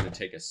Mama's going to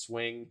take a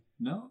swing.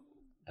 No.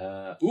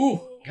 Ooh,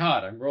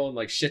 God, I'm rolling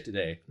like shit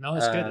today. No,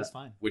 it's good. It's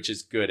fine. Which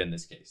is good in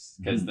this case,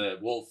 because the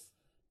wolf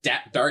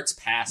darts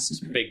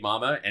past Big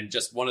Mama, and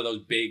just one of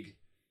those big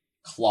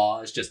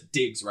claws just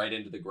digs right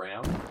into the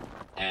ground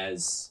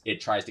as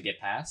it tries to get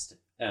past.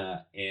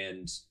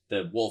 And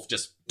the wolf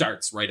just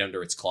darts right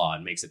under its claw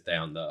and makes it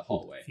down the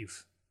hallway.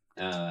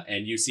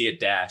 And you see it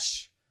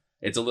dash.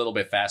 It's a little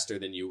bit faster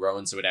than you,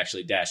 Rowan, so it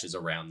actually dashes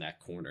around that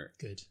corner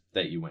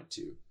that you went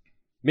to.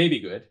 Maybe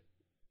good.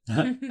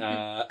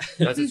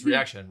 That's its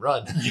reaction.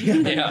 Run.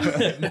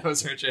 Yeah.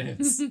 Now's her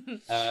chance.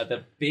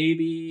 The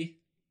baby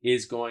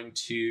is going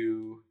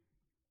to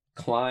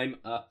climb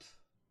up,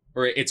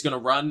 or it's going to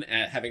run,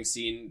 having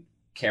seen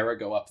Kara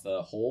go up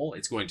the hole.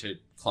 It's going to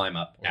climb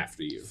up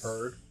after you.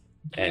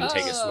 And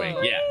take a swing.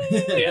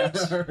 Yeah.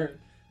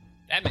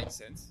 That makes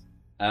sense.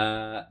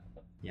 And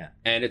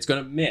it's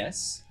gonna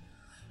miss.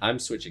 I'm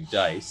switching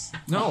dice.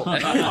 No.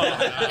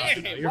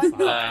 You're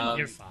fine.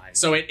 You're fine.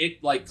 So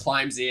it like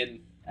climbs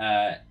in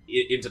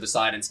into the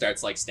side and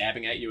starts like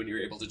stabbing at you, and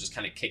you're able to just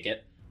kind of kick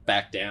it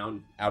back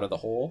down out of the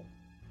hole.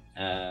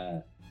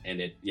 And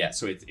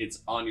so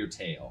it's on your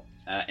tail.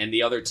 And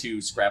the other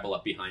two scrabble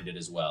up behind it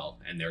as well,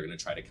 and they're gonna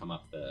try to come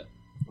up the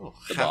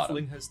bottom.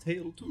 Halfling has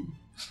tail too.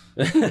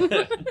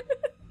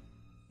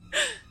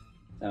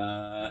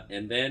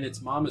 And then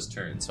it's Mama's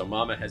turn. So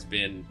Mama has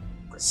been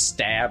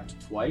stabbed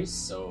twice.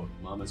 So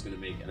Mama's going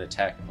to make an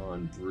attack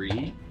on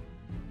Bree.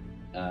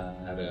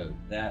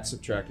 That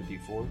Subtract a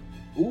d4.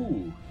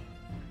 Ooh,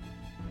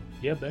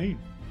 Yeah, Bane.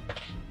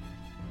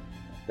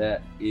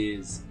 that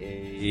is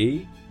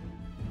a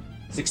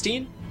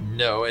 16.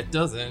 No, it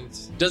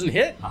doesn't. Doesn't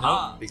hit.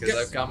 Aha. Because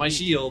I've got my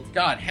shield.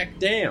 God, heck,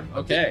 damn.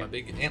 Okay. My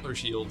big antler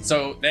shield.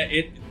 So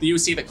you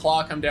see the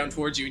claw come down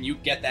towards you, and you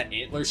get that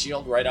antler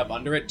shield right up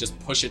under it. Just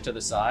push it to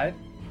the side,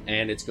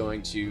 and it's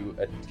going to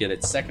get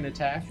its second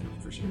attack.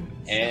 For sure.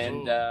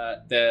 And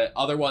the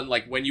other one,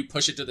 like when you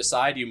push it to the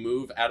side, you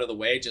move out of the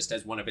way just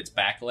as one of its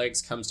back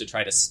legs comes to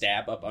try to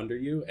stab up under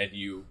you, and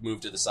you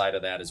move to the side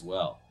of that as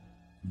well.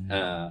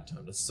 Time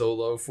to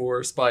solo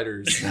 4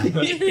 spiders.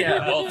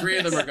 Yeah, well, 3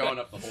 of them are going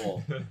up the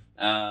hole.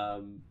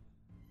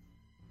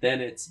 Then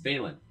it's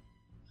Balin.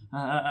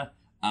 I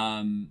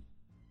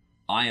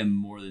am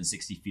more than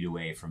 60 feet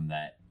away from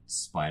that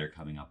spider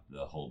coming up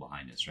the hole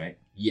behind us, right?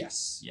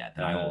 Yes. Yeah,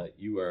 then I will.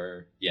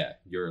 You're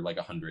like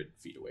 100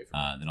 feet away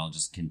from Then I'll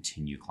just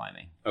continue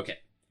climbing. Okay.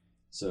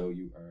 So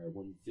you are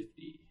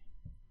 150.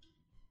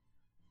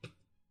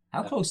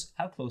 How close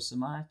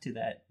am I to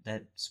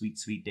that sweet,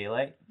 sweet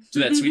daylight? To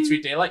that sweet,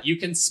 sweet daylight, you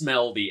can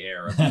smell the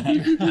air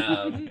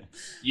above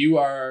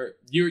you.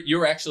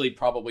 You're actually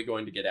probably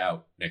going to get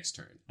out next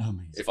turn.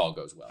 Amazing. If all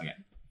goes well. Okay.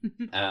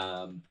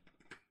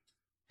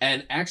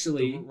 And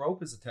actually, The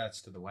rope is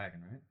attached to the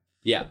wagon, right?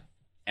 yeah.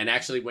 And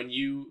actually, when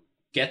you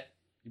get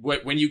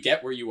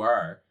where you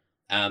are,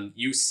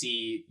 you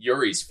see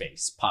Yuri's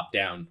face pop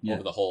down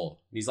over the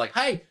hole. And he's like,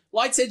 "Hey,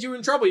 Light said you were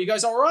in trouble. You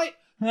guys all right?"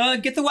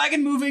 Get the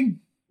wagon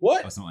moving.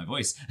 What? That's not my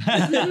voice.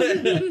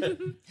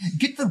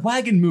 Get the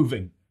wagon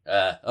moving.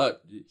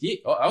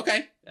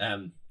 Okay.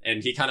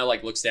 And he kind of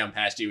like looks down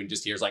past you and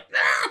just hears like,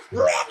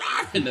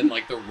 and then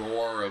like the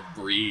roar of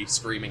Bree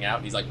screaming out,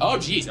 and he's like, "Oh,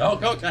 geez, oh,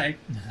 okay."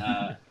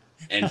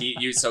 And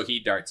he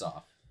darts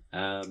off.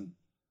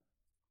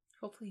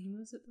 Hopefully he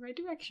moves it the right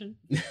direction.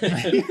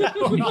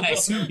 I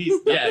assume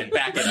he's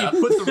back it up.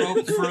 Put the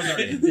rope further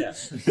in. Yeah,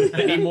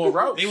 I need more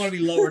rope. They want to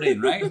be lowered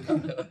in, right?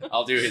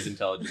 I'll do his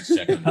intelligence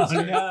check on this.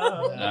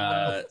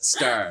 No.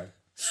 Star.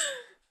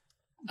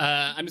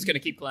 I'm just gonna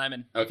keep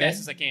climbing as Okay.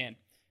 fast as I can.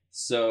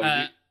 So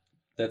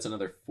that's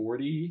another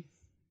 40.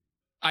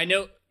 I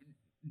know.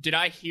 Did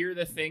I hear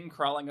the thing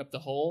crawling up the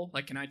hole?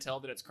 Like, can I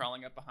tell that it's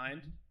crawling up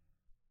behind?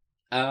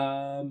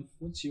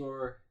 What's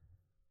your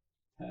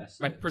passive?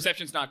 My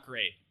perception's not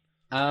great.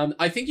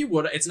 I think you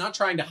would. It's not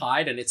trying to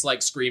hide, and it's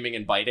like screaming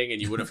and biting, and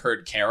you would have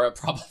heard Kara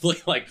probably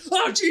like,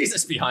 "Oh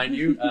Jesus!" behind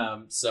you.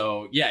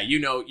 So yeah, you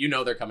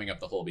know they're coming up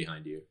the hole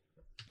behind you.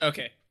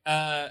 Okay.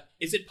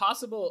 Is it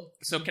possible?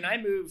 So can I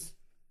move?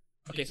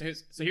 Okay.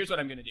 So here's what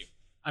I'm gonna do.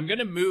 I'm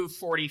gonna move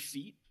 40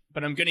 feet,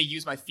 but I'm gonna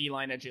use my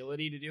feline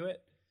agility to do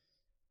it.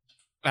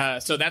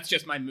 So that's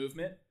just my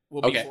movement.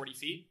 Will be Okay. 40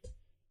 feet,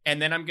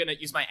 and then I'm gonna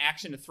use my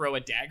action to throw a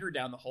dagger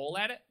down the hole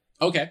at it.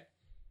 Okay.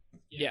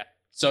 Yeah.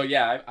 So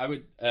yeah, I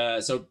would.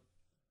 So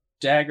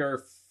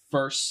dagger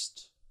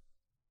first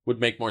would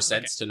make more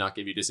sense to not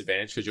give you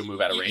disadvantage because you'll move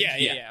out of range.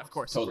 Yeah. Of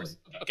course. Totally.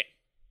 Of course.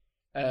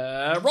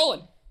 Okay.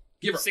 Rolling.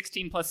 Give her.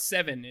 16 plus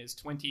 7 is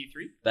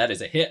 23. That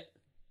is a hit,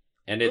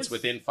 and it's Nice.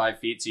 within 5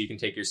 feet, so you can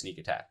take your sneak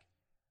attack.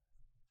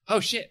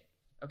 Oh shit.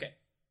 Okay.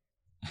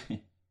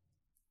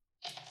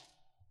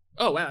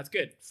 Oh wow, that's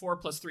good. 4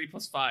 plus 3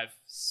 plus 5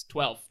 is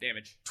 12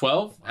 damage.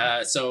 12.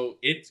 So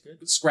it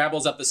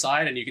scrabbles up the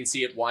side, and you can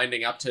see it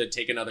winding up to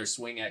take another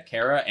swing at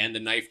Kara, and the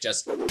knife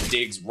just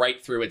digs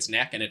right through its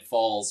neck, and it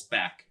falls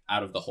back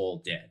out of the hole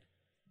dead.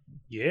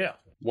 Yeah.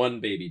 One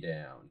baby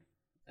down.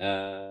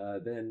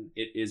 Then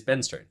it is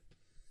Ben's turn.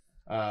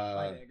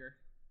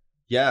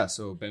 Yeah,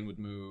 so Ben would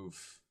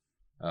move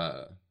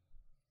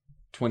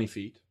 20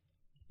 feet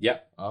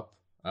Yep. up.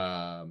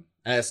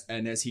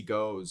 As he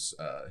goes,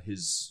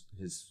 his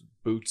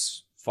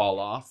boots fall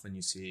off, and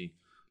you see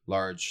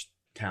large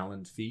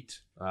taloned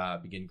feet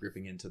begin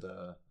gripping into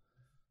the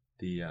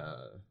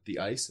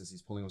ice as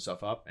he's pulling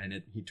himself up.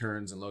 And he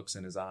turns and looks,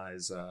 and his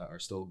eyes are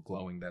still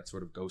glowing that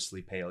sort of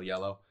ghostly pale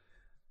yellow.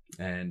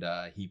 And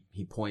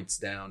he points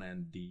down,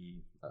 and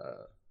the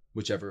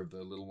whichever of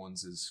the little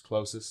ones is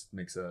closest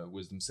makes a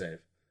wisdom save.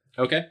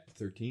 Okay.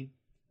 13.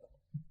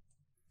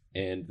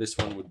 And this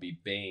one would be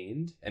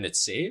baned, and it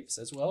saves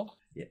as well.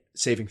 Yeah.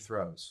 Saving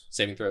throws.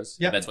 Saving throws.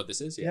 Yeah. That's what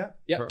this is. Yeah.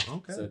 Yeah.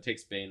 Okay. So it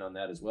takes bane on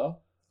that as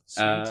well.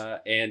 Sweet.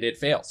 And it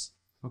fails.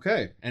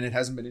 Okay. And it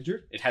hasn't been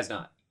injured? It has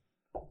not.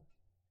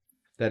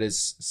 That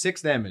is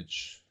 6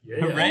 damage.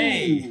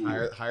 Hooray!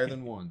 Higher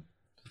than 1.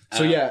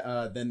 So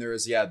then there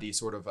is the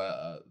sort of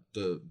a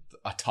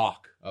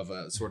talk of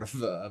a sort of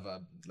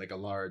a like a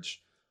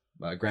large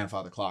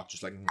grandfather clock,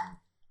 just like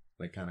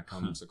kind of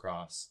comes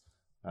across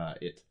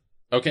it.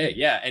 Okay,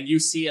 yeah, and you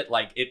see it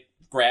like it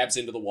grabs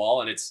into the wall,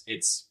 and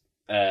its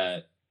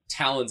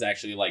talons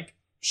actually like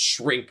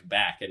shrink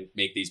back and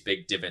make these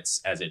big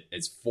divots as it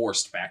is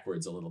forced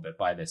backwards a little bit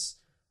by this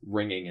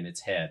ringing in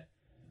its head,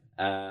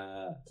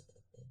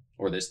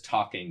 or this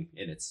talking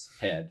in its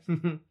head,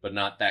 but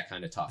not that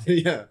kind of talking.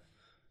 Yeah,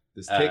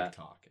 this tick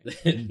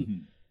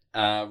talking.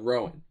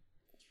 Rowan.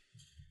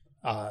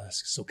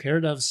 So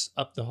Karadov's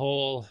up the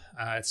hole.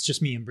 It's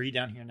just me and Bree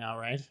down here now,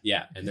 right?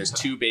 Yeah, and there's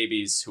 2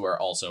 babies who are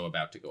also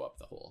about to go up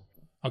the hole.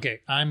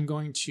 Okay, I'm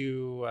going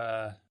to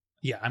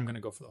I'm going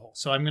to go for the hole.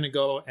 So I'm going to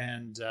go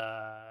and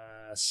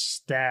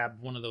stab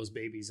one of those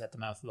babies at the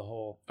mouth of the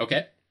hole.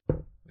 Okay.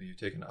 Will you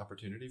take an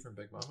opportunity from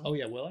Big Mama? Oh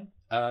yeah, will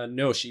I?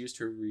 No, she used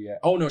her react.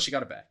 Oh no, she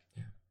got it back.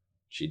 Yeah.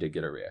 She did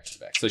get her reaction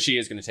back, so she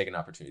is going to take an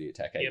opportunity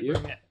attack at you.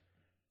 Bring it.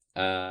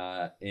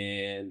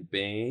 And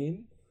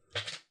Bane.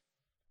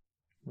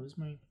 What is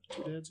my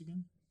 2 dads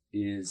again?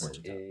 Is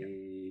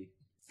a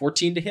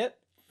 14 to hit.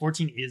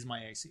 14 is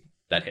my AC.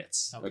 That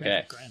hits.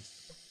 Okay. Grand.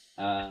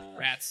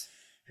 Rats.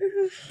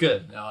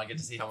 Good. Now I get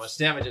to see how much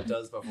damage it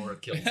does before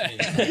it kills me.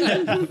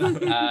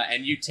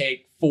 And you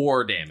take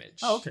 4 damage.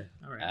 Oh, okay.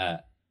 All right.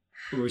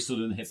 We're still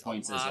doing the hit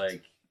points as lot.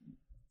 like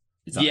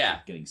it's not Yeah.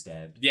 like getting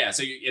stabbed. Yeah,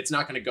 so it's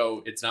not going to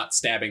go. It's not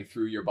stabbing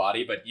through your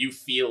body, but you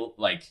feel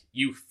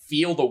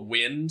the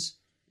wind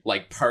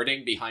like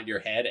parting behind your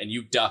head, and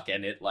you duck,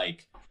 and it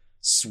like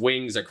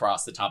swings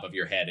across the top of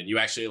your head, and you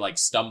actually like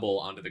stumble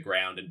onto the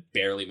ground and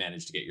barely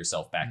manage to get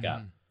yourself back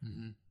up.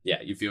 Mm-hmm.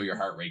 Yeah, you feel your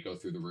heart rate go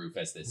through the roof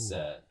as this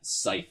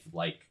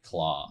scythe-like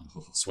claw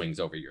swings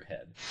over your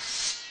head.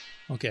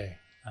 Okay.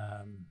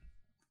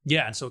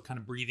 And so kind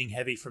of breathing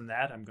heavy from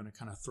that, I'm going to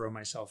kind of throw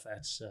myself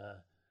at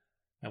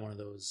one of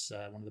those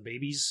one of the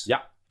babies.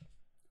 Yeah.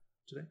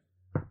 Today.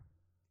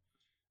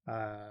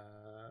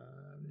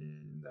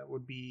 That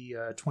would be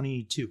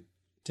 22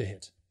 to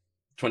hit.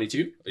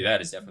 22?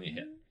 That is definitely a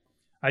hit.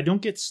 I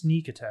don't get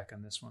sneak attack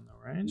on this one though,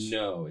 right?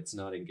 No, it's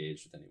not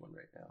engaged with anyone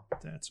right now.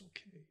 That's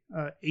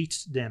okay.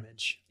 8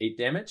 damage. 8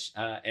 damage.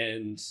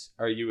 And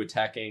are you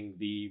attacking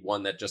the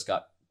one that just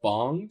got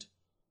bonged?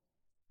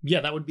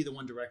 Yeah, that would be the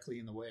one directly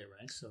in the way,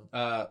 right? So.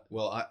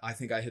 Well, I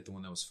think I hit the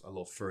one that was a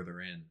little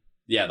further in.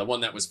 Yeah, the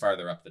one that was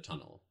farther up the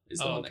tunnel is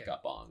the one okay. that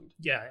got bonged.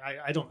 Yeah,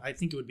 I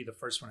think it would be the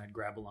first one I'd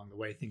grab along the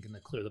way, thinking to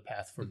clear the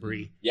path for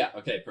Bree. Yeah,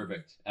 okay,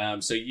 perfect.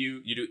 So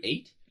you do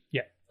 8?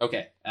 Yeah.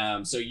 Okay.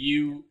 So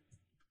you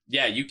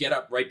get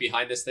up right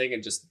behind this thing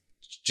and just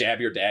jab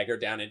your dagger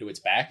down into its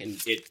back,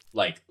 and it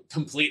like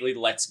completely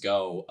lets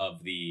go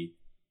of the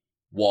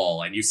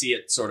wall, and you see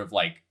it sort of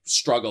like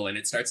struggle, and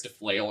it starts to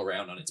flail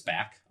around on its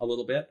back a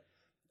little bit.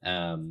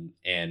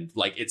 And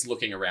like it's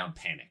looking around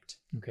panicked.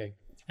 Okay.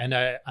 And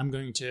I'm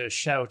going to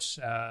shout,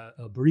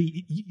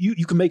 Bree,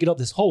 you can make it up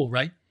this hole,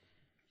 right?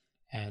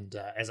 And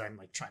as I'm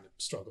like trying to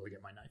struggle to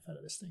get my knife out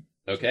of this thing.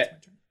 Okay. So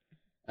it's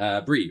my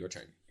turn. Bree, your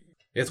turn.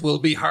 It will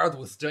be hard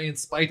with giant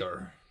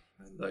spider.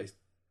 And I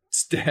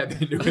stab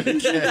into it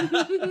again.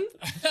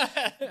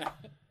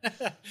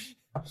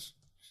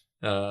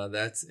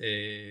 That's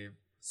a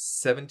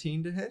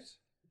 17 to hit.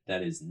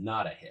 That is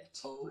not a hit.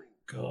 Oh my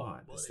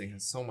god, this thing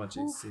has so much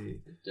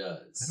AC. It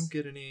does. I don't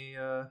get any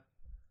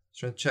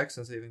strength checks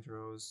and saving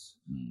throws.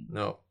 Mm.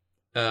 No.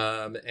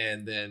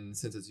 And then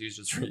since it's used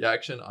its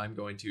reaction, I'm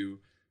going to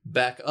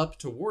back up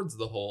towards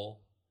the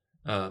hole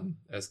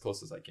as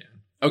close as I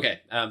can.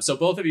 Okay, so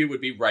both of you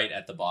would be right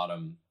at the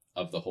bottom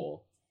of the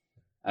hole.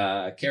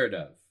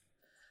 Karadov.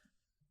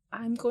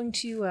 I'm going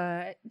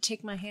to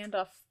take my hand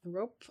off the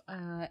rope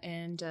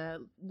and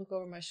look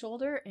over my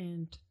shoulder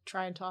and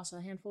try and toss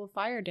a handful of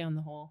fire down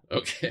the hole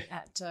Okay.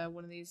 at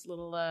one of these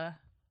little,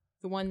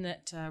 the one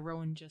that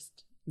Rowan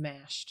just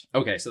mashed.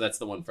 Okay, so that's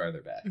the one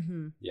farther back.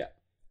 Mm-hmm. Yeah.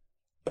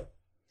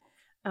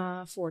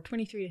 For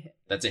 23 to hit.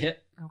 That's a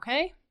hit.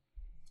 Okay.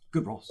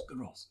 Good rolls. Good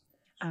rolls.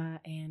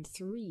 And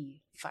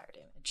 3 fire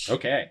damage.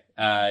 Okay.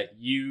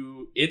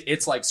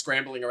 It's like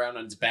scrambling around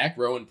on its back.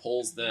 Rowan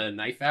pulls the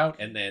knife out,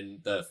 and then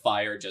the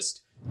fire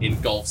just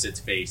engulfs its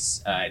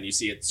face, and you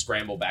see it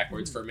scramble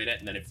backwards for a minute,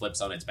 and then it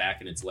flips on its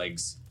back, and its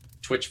legs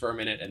twitch for a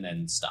minute, and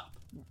then stop.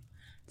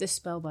 This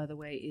spell, by the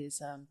way,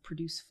 is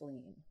Produce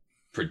Flame.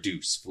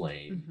 Produce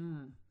flame.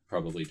 Mm-hmm.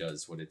 Probably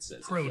does what it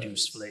says.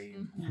 Produce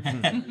flame.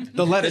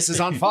 The lettuce is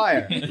on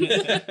fire.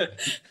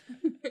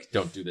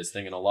 Don't do this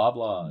thing in a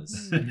loblaws.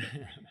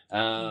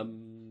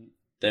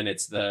 Then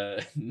it's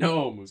the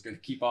gnome who's going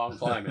to keep on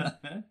climbing.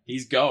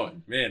 He's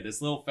going. Man,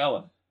 this little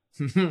fella.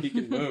 He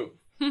can move.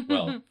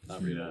 Well,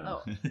 not really.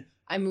 Oh,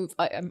 I'm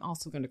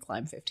also going to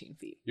climb 15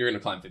 feet. You're going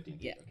to climb 15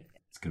 feet. Yeah. Okay.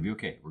 It's gonna be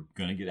okay. We're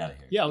gonna get out of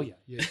here. Yeah, oh yeah.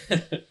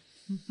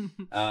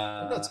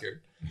 I'm not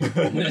scared.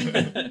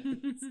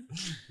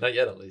 Not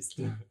yet, at least.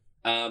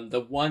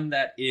 The one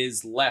that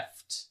is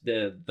left,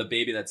 the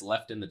baby that's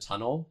left in the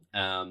tunnel,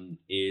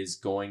 is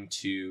going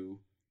to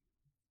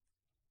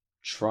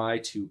try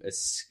to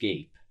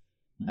escape.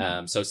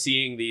 So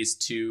seeing these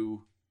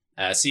two,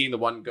 seeing the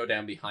one go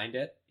down behind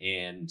it,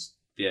 and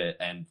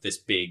this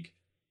big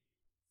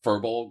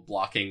furball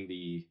blocking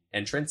the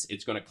entrance,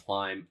 it's going to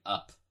climb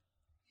up,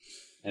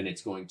 and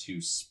it's going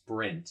to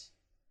sprint.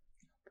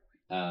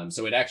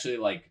 So it actually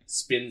like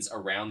spins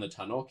around the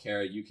tunnel.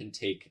 Kara, you can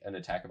take an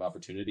attack of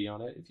opportunity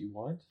on it if you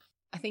want.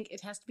 I think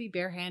it has to be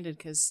barehanded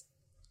because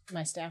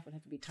my staff would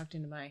have to be tucked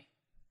into my...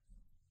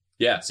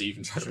 Yeah, so you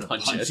can try to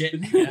punch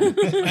it.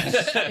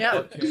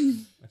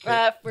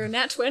 Yeah. For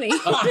nat 20.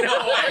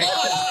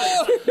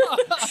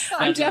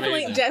 I'm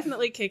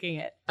definitely kicking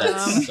it.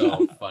 That's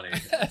so funny.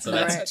 So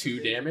that's Right. 2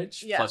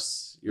 damage Yeah.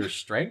 plus your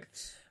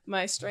strength.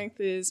 My strength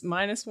is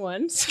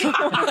 -1. So.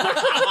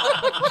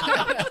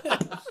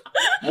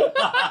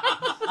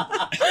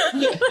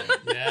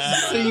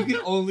 So you can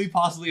only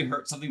possibly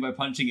hurt something by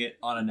punching it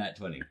on a nat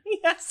 20.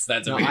 Yes.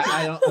 That's No, amazing.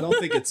 I don't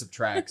think it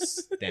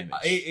subtracts damage.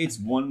 It's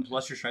 1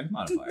 plus your strength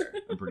modifier.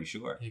 I'm pretty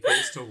sure. He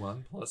goes to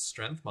 1 plus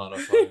strength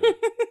modifier.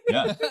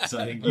 Yeah. So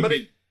I think you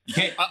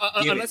can't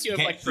give Unless it, you have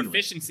can't like heal it.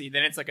 proficiency,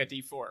 then it's like a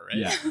D4, right?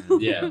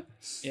 Yeah.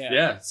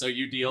 Yeah. So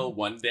you deal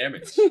 1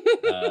 damage.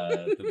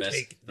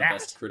 The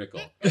best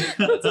critical.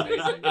 That's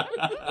amazing.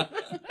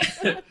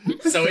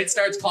 So it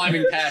starts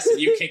climbing past,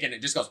 and you kick it, and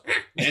it just goes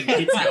and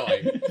keeps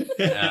going.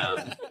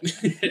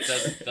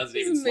 It doesn't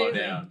even slow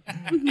amazing. down.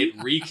 It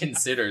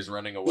reconsiders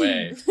running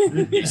away.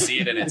 You see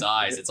it in its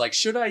eyes. It's like,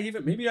 should I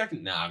even? Maybe I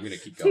can. Nah, I'm gonna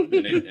keep going,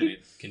 and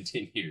it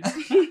continues.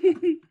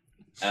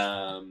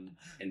 And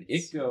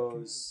it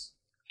goes.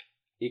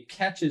 It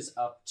catches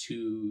up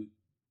to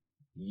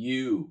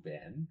you,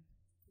 Ben.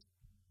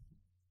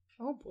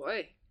 Oh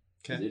boy.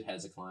 'Cause it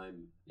has a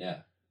climb.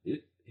 Yeah.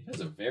 It has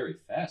a very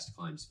fast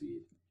climb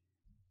speed.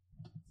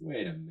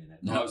 Wait a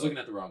minute. No, I was looking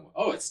at the wrong one.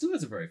 Oh, it still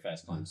has a very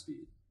fast climb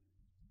speed.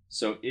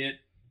 So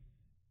it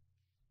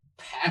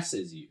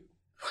passes you.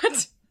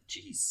 What?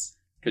 Jeez.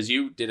 Because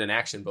you did an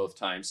action both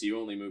times, so you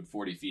only moved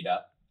 40 feet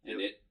up. And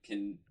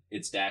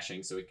it's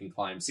dashing, so it can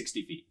climb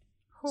 60 feet.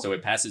 So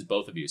it passes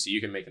both of you, so you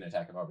can make an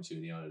attack of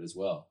opportunity on it as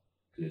well.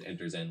 Because it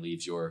enters and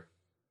leaves your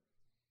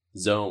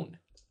zone.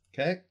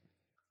 Okay.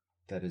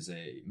 That is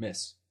a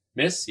miss.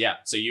 Miss? Yeah.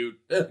 So you're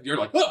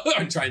like,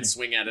 and try and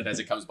swing at it as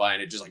it comes by,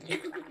 and it just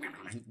like,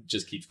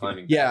 just keeps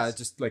climbing. Yeah, past.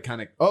 just like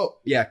kind of,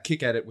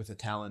 kick at it with a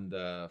taloned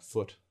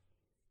foot.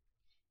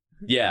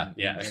 Yeah.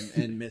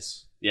 And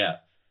miss.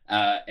 Yeah.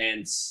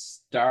 And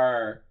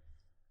Star,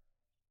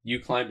 you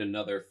climbed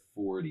another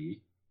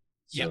 40.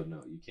 So Yep.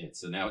 no, you can't.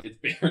 So now it's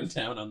bearing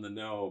down on the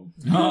gnome.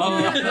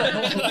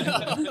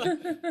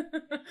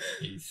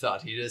 He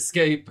thought he'd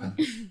escape.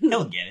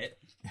 He'll get it.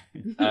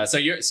 So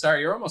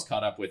you're almost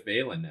caught up with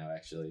Valen now,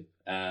 actually.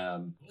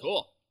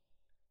 Cool.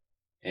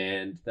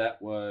 And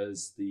that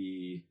was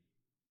the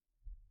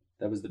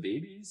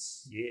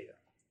babies. Yeah.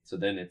 So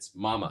then it's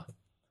Mama.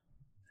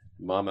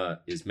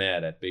 Mama is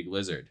mad at Big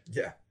Lizard.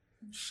 Yeah.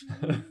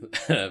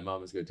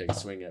 Mama's gonna take a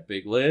swing at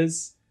Big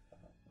Liz.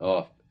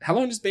 Oh, how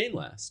long does Bane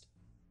last?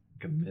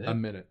 A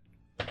minute.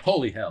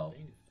 Holy hell.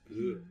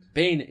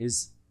 Bane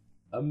is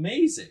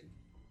amazing.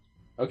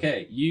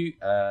 Okay,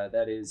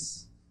 that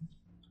is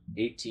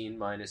 18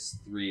 minus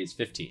 3 is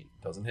 15.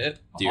 Doesn't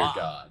hit. Dear Ah.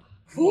 God.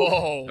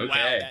 Whoa!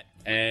 Okay. Wow.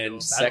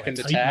 And second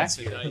Battle attack.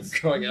 Titans.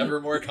 Growing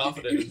ever more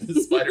confident in the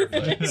spider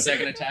foot.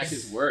 Second attack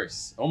is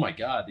worse. Oh my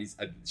God.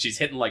 She's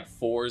hitting like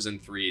 4s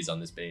and 3s on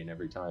this Bane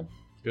every time.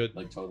 Good.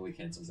 Like totally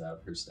cancels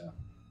out her stuff.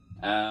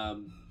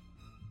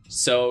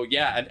 So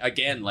yeah, and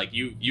again, like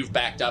you've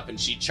backed up, and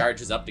she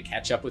charges up to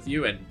catch up with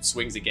you and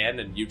swings again,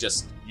 and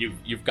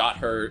you've got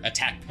her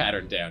attack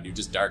pattern down. You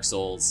just Dark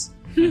Souls.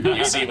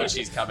 You see when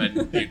she's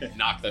coming, you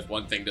knock that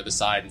one thing to the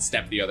side and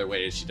step the other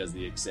way as she does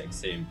the exact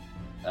same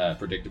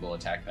predictable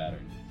attack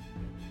pattern.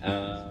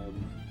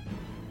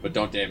 But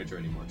don't damage her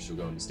anymore. She'll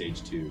go into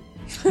stage 2.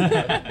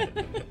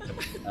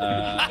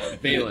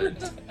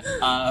 Valen.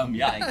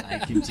 I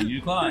continue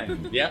to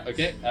climb. Yeah,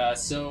 okay.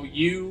 So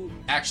you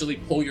actually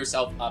pull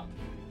yourself up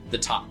the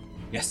top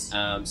Yes.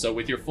 So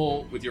with your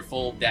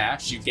full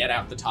dash, you get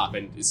out the top,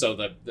 and so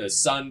the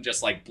sun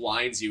just like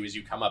blinds you as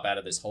you come up out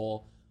of this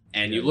hole,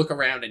 and you look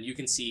around and you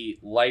can see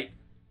light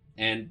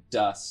and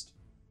dust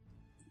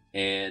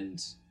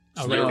and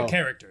Oh, snow. right, the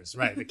characters,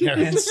 right? The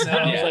characters.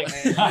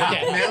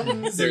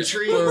 Mountains, There's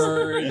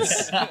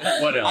birds.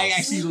 What else? I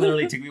actually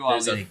literally took me a while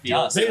There's to a think,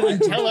 field. dust. Balin,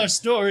 tell our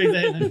story,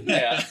 Balin.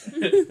 Yeah.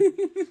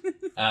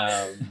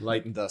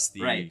 light and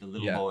dusty. Right, the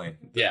little boy.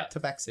 Yeah.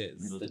 Tabaxis.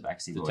 Little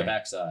tabaxi The boy.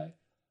 Tabaxi.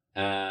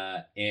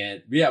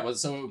 And yeah, well,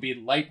 so it would be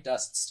Light,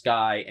 Dust,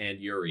 Sky, and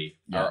Yuri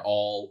are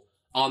all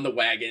on the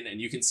wagon, and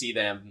you can see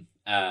them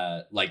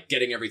like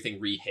getting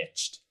everything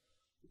rehitched.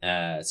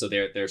 So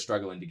they're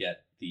struggling to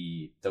get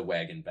the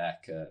wagon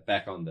back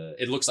on the.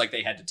 It looks like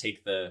they had to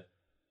take the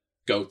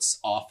goats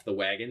off the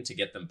wagon to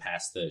get them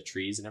past the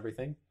trees and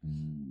everything,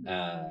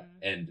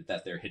 and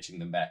that they're hitching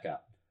them back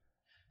up.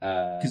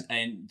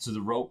 And so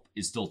the rope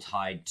is still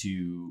tied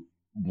to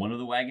one of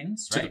the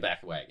wagons, To right? the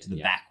back wagon. To the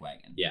yeah. back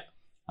wagon. Yeah.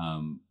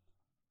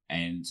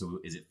 And so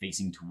is it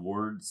facing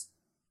towards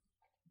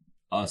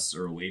us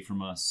or away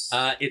from us?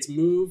 It's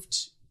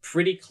moved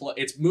pretty close.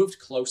 It's moved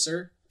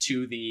closer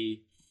to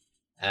the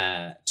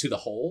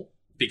hole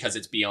because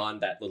it's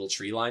beyond that little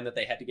tree line that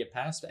they had to get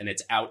past, and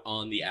it's out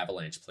on the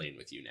avalanche plain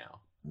with you now.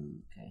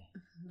 Okay.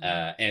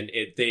 And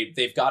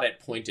they've got it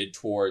pointed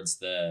towards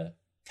the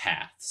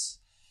paths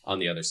on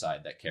the other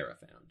side that Kara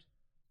found.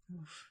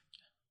 Oof.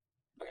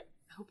 I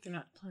hope they're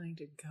not planning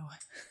to go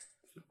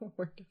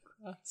forward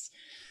across.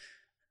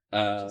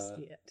 Just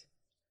yet.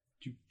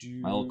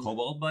 My little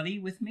kobold buddy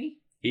with me?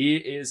 He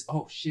is.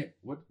 Oh shit!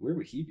 Where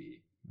would he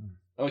be?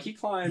 Oh, he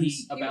climbs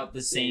He about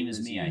the same as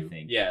me, you. I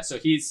think. Yeah, so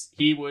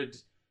he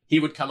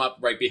would come up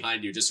right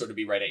behind you, just sort of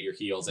be right at your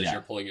heels as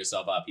you're pulling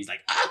yourself up. He's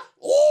like,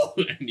 oh,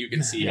 and you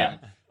can see him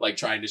like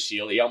trying to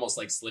shield. He almost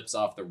like slips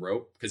off the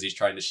rope because he's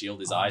trying to shield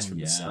his eyes from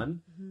the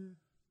sun.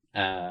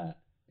 And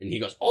he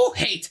goes, oh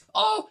hate,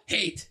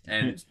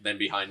 and then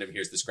behind him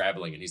here's the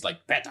scrabbling, and he's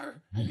like,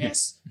 better, I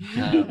guess.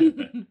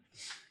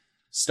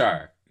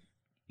 Star.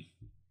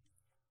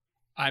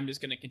 I'm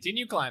just going to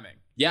continue climbing.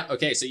 Yeah,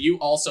 okay, so you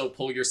also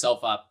pull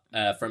yourself up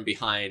from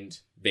behind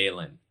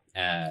Balin.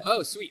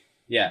 Oh, sweet.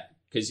 Yeah,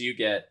 because you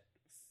get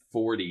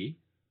 40.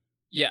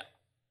 Yeah.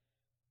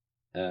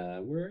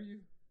 Where are you?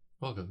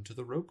 Welcome to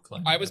the rope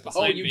climb. I was episode.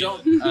 behind You me.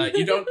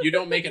 you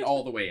don't make it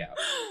all the way out.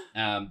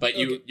 But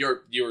Okay.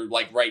 you're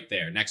like right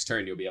there. Next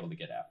turn you'll be able to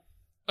get out.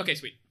 Okay,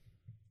 sweet.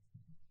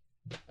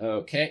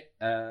 Okay.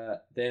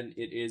 Then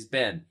it is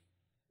Ben.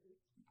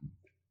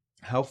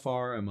 How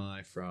far am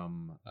I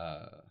from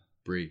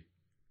Bree?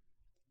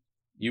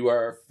 You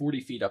are 40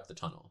 feet up the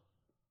tunnel.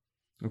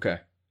 Okay.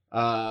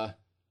 I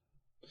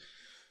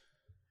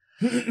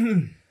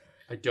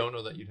don't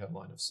know that you'd have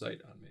line of sight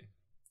on me.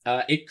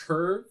 It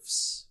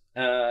curves,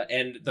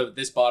 and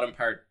this bottom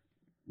part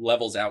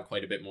levels out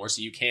quite a bit more,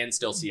 so you can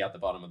still see out the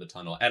bottom of the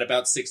tunnel. At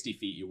about 60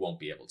 feet, you won't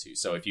be able to.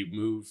 So if you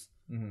move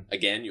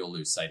again, you'll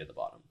lose sight of the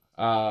bottom.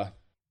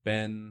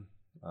 Ben,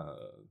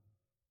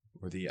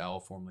 or the owl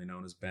formerly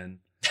known as Ben,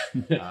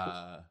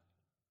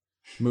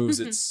 moves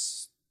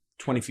its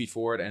 20 feet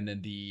forward, and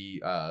then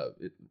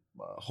it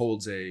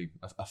holds a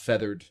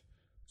feathered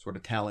sort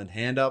of taloned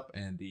hand up,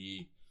 and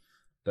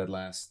that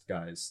last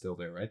guy is still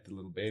there, right? The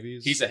little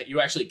babies.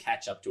 You actually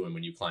catch up to him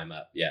when you climb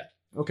up. Yeah.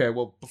 Okay,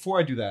 well, before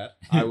I do that,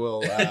 I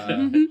will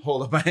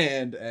hold up my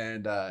hand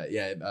and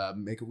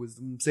make a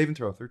wisdom saving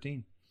throw.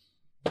 13.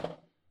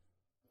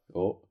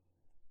 Oh.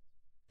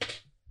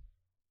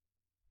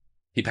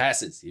 He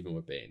passes, even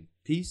with Bane.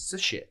 Piece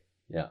of shit.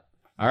 Yeah.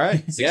 All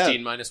right.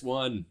 16 minus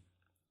 1.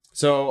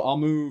 So I'll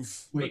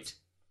move. Wait.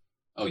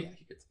 Oh, yeah.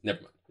 He gets.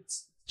 Never mind.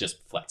 It's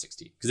just flat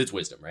 16. Because it's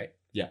wisdom, right?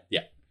 Yeah.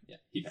 Yeah.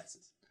 He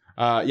passes.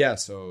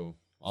 So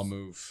I'll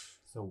move.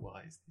 So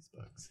wise, these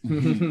bugs.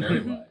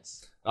 Very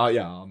wise.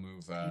 I'll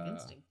move.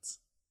 Instincts.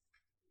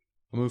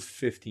 I'll move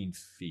 15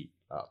 feet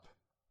up.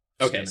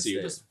 Okay, gonna so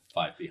you're stay. just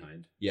 5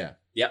 behind. Yeah.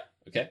 Yep.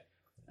 Okay.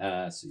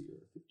 So you're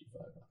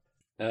 55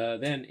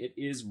 up. Then it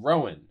is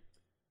Rowan.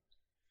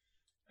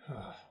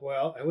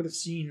 Well, I would have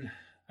seen.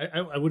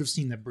 I would have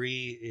seen that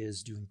Bree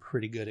is doing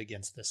pretty good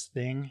against this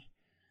thing.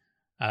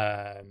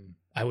 I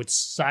would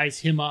size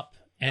him up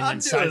and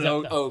then size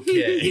up.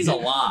 Okay. He's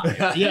alive.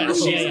 Yeah,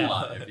 She's yeah.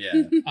 alive.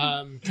 Yeah.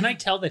 Can I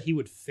tell that he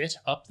would fit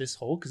up this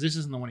hole? Because this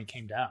isn't the one he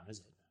came down, is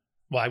it?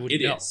 Well, I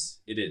wouldn't It know. is.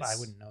 It is. I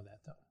wouldn't know that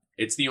though.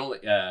 It's the only.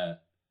 Yeah,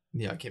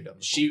 I came down.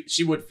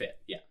 She would fit.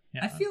 Yeah.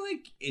 Yeah. I feel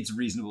like it's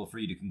reasonable for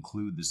you to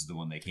conclude this is the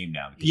one they came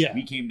down. Because Yeah.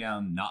 we came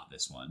down not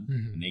this one,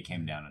 Mhm. and they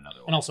came down another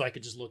one. And also, I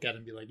could just look at it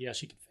and be like, "Yeah,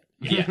 she could fit."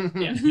 Yeah.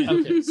 Yeah.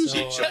 Okay, so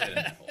She'll fit in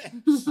that hole.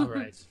 all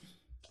right.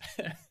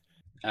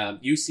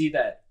 You see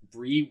that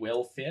Bree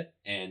will fit,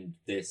 and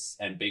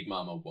Big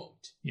Mama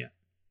won't.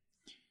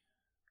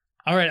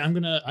 All right, I'm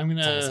gonna.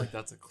 It's almost like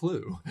that's a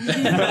clue.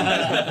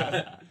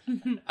 I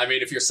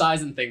mean, if you're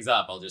sizing things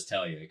up, I'll just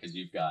tell you because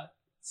you've got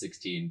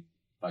 16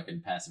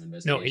 fucking passive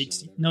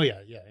investigation. No, 18.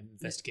 No, yeah,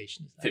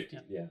 investigation. Is that,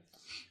 15. Yeah.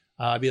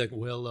 I'd be like,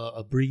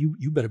 well, Bree,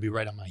 you better be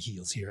right on my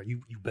heels here.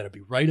 You better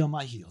be right on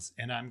my heels,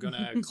 and I'm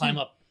gonna climb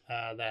up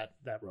that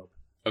rope.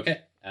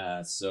 Okay.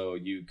 So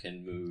you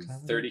can move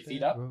 30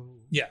 feet up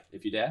Yeah.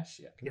 if you dash.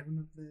 Yeah. Climb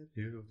up that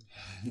hill.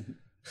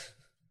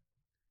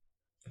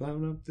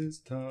 Climb up this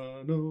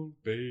tunnel,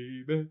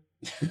 baby.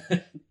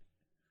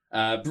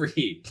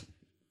 Bree.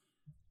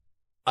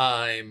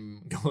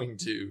 I'm going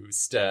to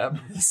stab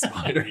the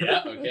spider.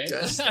 Yeah, okay.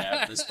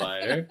 Stab the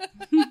spider. Of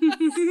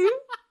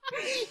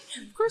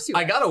course you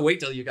are. I gotta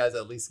wait till you guys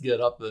at least get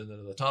up into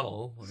the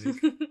tunnel.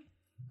 Like,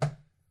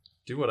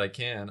 do what I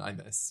can. I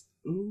miss.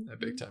 A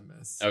big time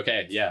miss.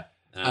 Okay, yeah.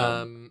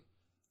 And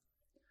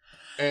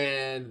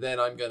then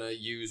I'm gonna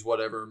use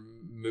whatever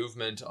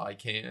movement I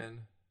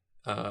can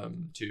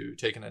to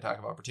take an attack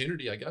of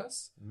opportunity, I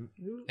guess.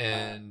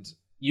 And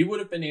You would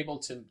have been able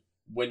to,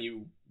 when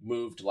you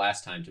moved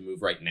last time, to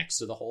move right next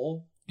to the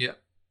hole. Yeah.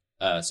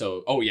 Are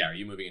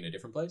you moving in a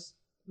different place?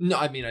 no,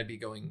 I mean I'd be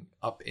going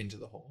up into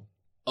the hole.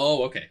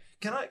 Oh, okay.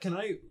 Can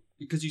I?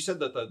 Because you said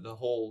that the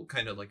hole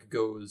kind of like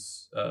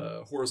goes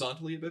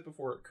horizontally a bit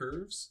before it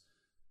curves.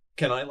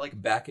 Can I like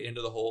back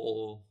into the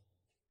hole,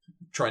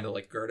 trying to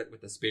like guard it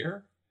with the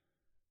spear?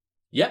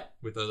 Yeah.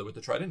 With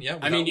the trident, yeah.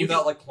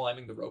 Without like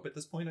climbing the rope at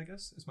this point, I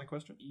guess is my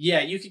question.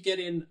 Yeah, you could get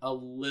in a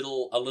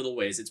little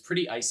ways. It's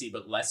pretty icy,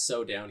 but less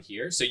so down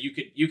here. So you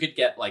could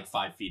get like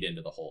 5 feet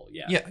into the hole.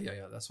 Yeah.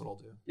 Yeah. That's what I'll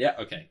do. Yeah.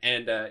 Okay.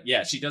 And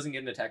she doesn't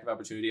get an attack of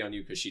opportunity on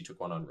you because she took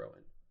one on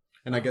Rowan.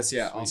 And I guess, Sweet.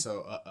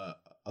 also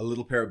a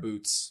little pair of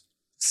boots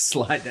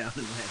slide down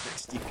and land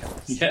next to you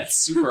guys. Yeah, it's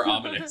super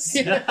ominous.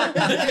 Yeah,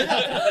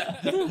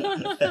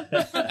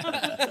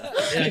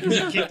 because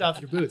you kicked off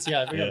your boots.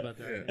 Yeah, I forgot about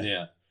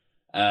that.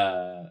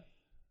 Yeah.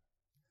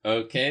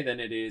 Okay,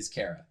 then it is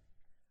Kara.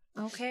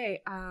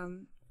 Okay.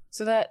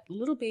 So that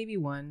little baby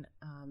one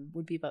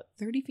would be about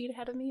 30 feet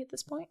ahead of me at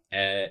this point.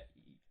 It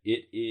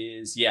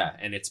is, yeah,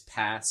 and it's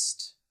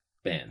past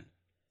Ben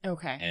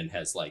Okay. and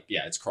has like,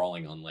 yeah, it's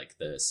crawling on like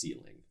the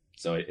ceiling.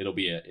 So it'll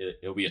be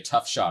a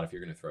tough shot if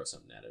you're going to throw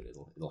something at it.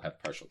 It'll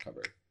have partial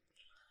cover.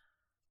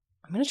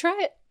 I'm gonna try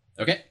it.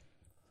 Okay.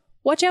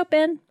 Watch out,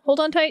 Ben. Hold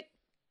on tight.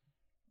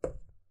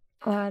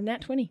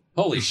 Nat 20.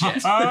 Holy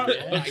shit. Oh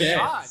Okay. my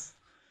god.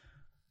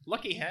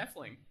 Lucky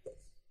halfling.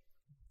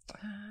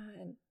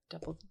 And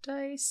double the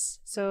dice.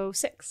 So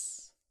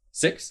 6.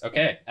 6.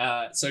 Okay.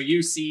 So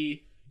you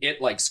see it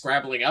like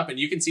scrabbling up, and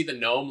you can see the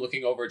gnome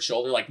looking over its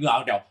shoulder, like,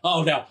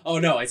 oh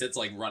no, as it's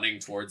like running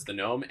towards the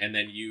gnome, and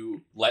then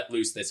you let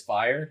loose this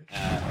fire,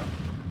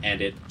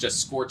 and it just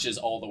scorches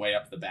all the way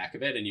up the back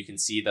of it, and you can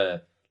see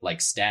the like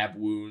stab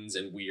wounds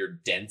and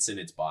weird dents in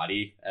its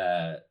body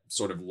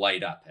sort of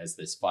light up as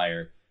this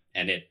fire,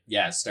 and it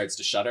starts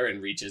to shudder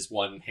and reaches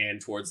one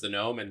hand towards the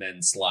gnome and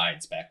then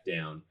slides back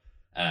down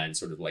and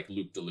sort of like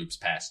loop-de-loops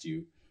past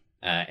you,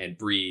 and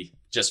Bree,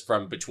 just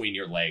from between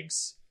your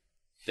legs,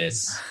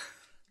 this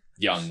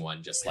young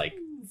one just like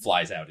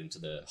flies out into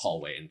the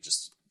hallway and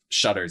just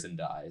shudders and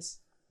dies.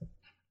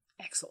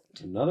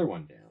 Excellent. Another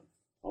one down.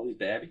 All these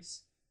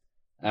babbies.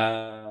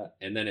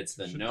 And then it's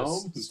the Should gnome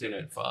just who's stay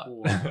gonna and fought.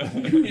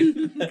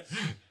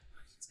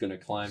 It's gonna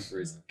climb for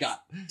his god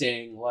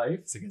dang life.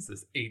 It's against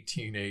this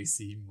 18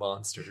 AC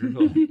monster.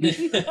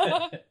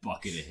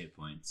 Bucket of hit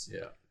points.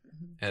 Yeah.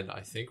 And I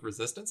think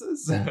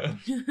resistances?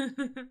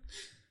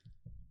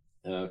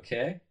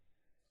 Okay.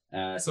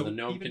 So So the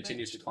gnome even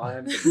continues to damage.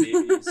 climb.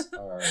 The babies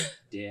are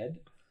dead.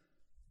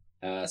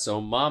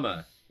 So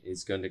Mama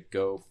is going to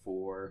go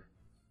for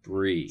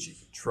Bree. She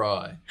can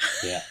try.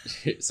 Yeah.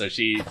 So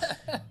she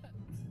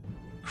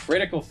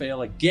critical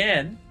fail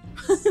again.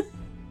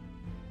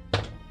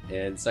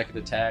 And second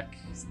attack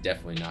is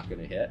definitely not going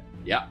to hit.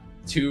 Yeah.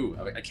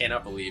 2. I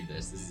cannot believe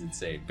this. This is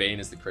insane. Bane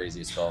is the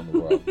craziest spell in the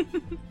world.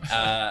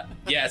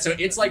 So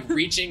it's like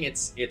reaching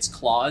its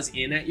claws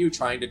in at you,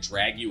 trying to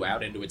drag you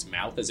out into its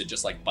mouth as it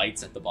just like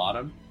bites at the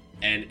bottom.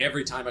 And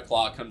every time a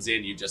claw comes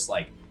in, you just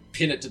like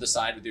pin it to the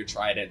side with your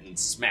trident and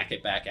smack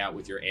it back out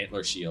with your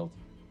antler shield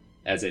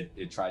as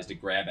it tries to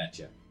grab at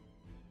you.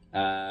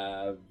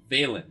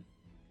 Valen.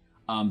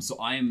 So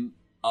I'm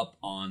up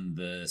on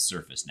the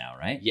surface now,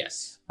 right?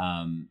 Yes.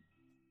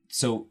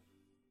 So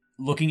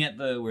looking at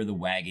where the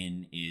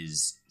wagon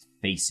is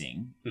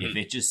facing, if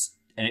it just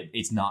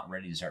it's not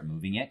ready to start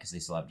moving yet because they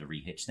still have to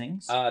rehitch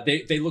things.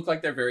 They look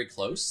like they're very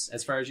close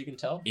as far as you can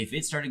tell. If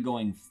it started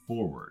going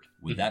forward,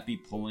 would that be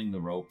pulling the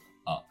rope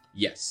up?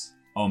 Yes.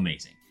 Oh,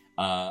 amazing.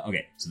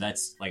 Okay, so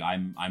that's like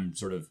I'm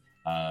sort of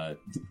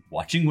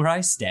watching where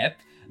I step.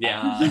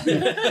 Yeah.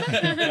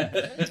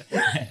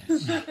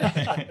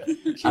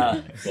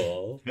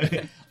 Cool.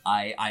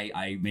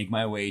 I make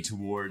my way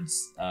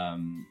towards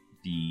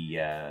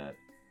the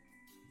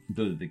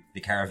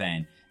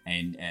caravan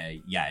and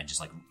just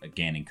like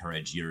again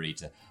encourage Yuri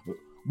to.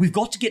 We've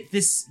got to get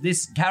this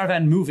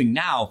caravan moving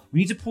now.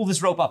 We need to pull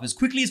this rope up as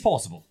quickly as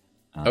possible.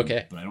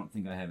 Okay. But I don't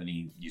think I have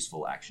any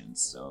useful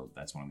actions, so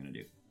that's what I'm going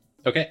to do.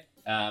 Okay.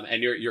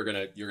 And you're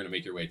gonna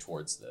make your way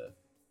towards the.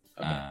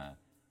 Okay.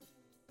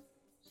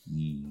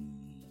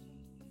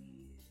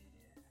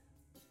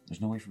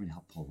 There's no way for me to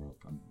help pull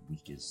rope. I'm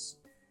weak as.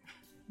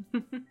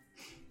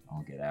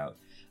 I'll get out.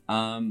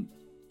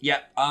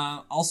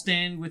 I'll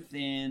stand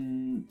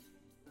within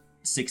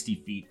 60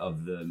 feet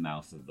of the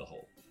mouth of the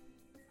hole.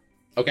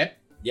 Okay.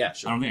 Yeah, I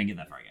sure. don't think I can get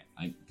that far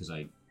yet. Because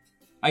I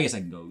guess I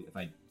can go if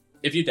I.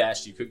 If you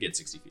dashed, you could get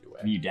 60 feet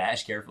away. Can you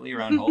dash carefully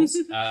around holes?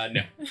 No.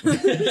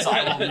 So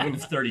I will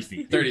move 30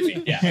 feet. 30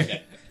 feet, yeah,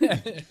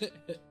 okay.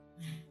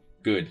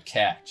 Good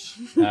catch.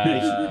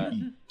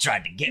 You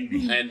tried to get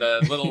me. And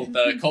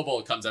the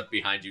kobold comes up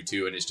behind you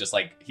too, and it's just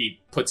like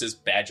he puts his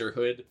badger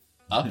hood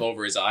up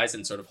over his eyes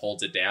and sort of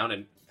holds it down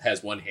and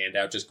has one hand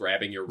out just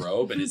grabbing your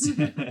robe and is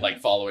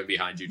like following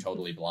behind you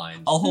totally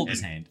blind. I'll hold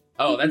his hand.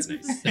 Oh, that's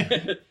nice.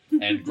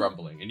 And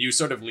grumbling. And you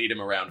sort of lead him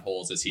around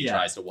holes as he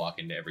tries to walk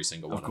into every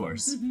single one Of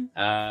course.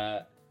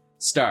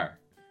 Star.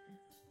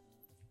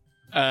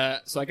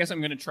 So I guess I'm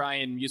going to try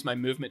and use my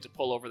movement to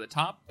pull over the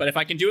top. But if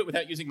I can do it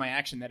without using my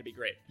action, that'd be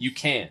great. You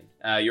can.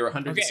 You're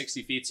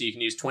 160 feet, so you can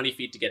use 20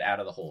 feet to get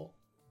out of the hole.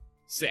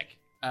 Sick.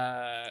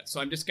 So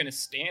I'm just going to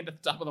stand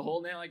at the top of the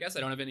hole now, I guess. I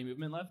don't have any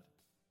movement left.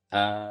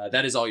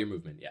 That is all your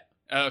movement,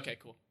 yeah. Okay,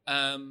 cool.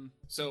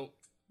 So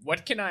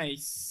what can I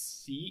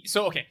see?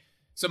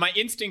 So my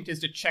instinct is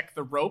to check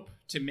the rope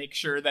to make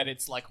sure that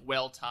it's like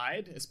well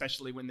tied,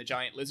 especially when the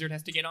giant lizard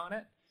has to get on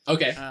it.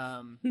 Okay.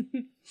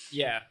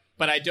 Yeah,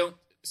 but I don't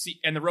see,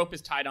 and the rope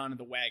is tied onto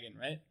the wagon,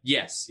 right?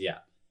 Yes, yeah.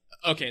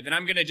 Okay, then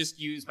I'm gonna just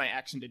use my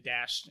action to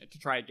dash to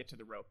try and get to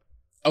the rope.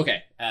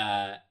 Okay,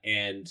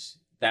 and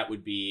that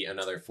would be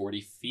another 40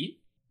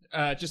 feet?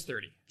 Just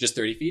 30. Just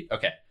 30 feet?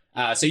 Okay.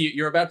 So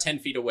you're about 10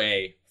 feet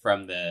away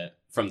from the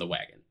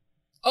wagon.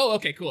 Oh,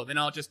 okay, cool. Then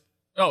I'll just.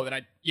 Oh,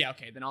 then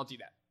then I'll do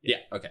that. Yeah,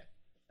 okay.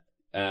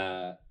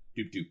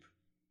 Doop.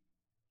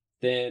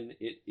 Then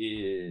it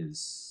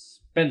is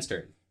Ben's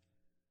turn.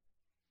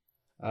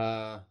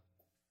 I'll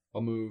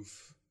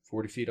move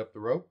 40 feet up the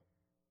rope.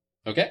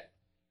 Okay.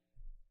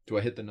 Do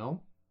I hit the gnome?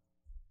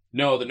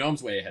 No, the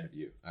gnome's way ahead of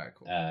you. All right,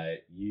 cool.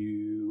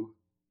 You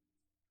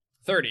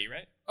 30,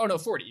 right? Oh no,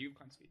 40. You have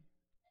climb speed.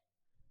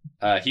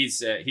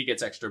 He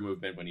gets extra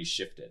movement when he's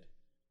shifted.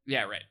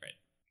 Yeah, right.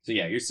 So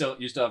yeah, you still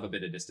have a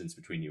bit of distance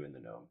between you and the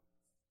gnome.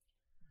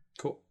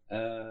 Cool.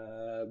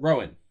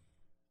 Rowan.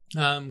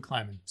 I'm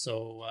climbing,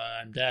 so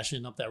I'm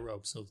dashing up that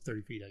rope, so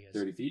 30 feet, I guess.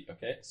 30 feet,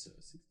 okay, so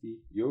 60.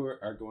 You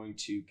are going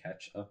to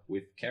catch up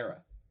with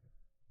Kara.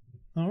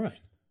 All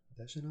right.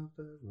 Dashing up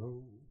the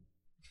rope.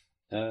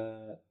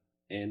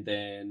 And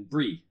then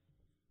Bree.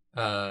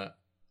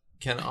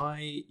 Can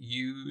I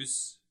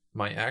use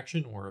my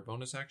action or a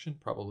bonus action?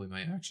 Probably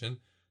my action.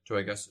 To,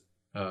 I guess,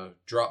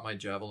 drop my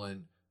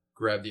javelin,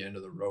 grab the end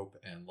of the rope,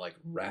 and like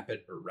wrap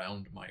it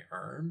around my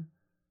arm.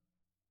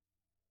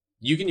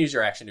 You can use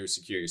your action to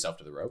secure yourself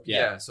to the rope.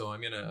 Yeah. So I'm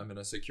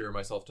gonna secure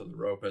myself to the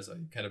rope as I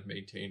kind of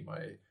maintain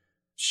my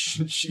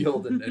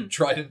shield and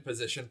trident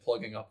position,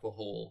 plugging up the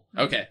hole.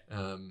 Okay.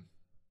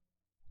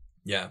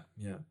 Yeah.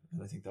 And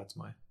I think that's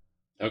my.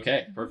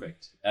 Okay.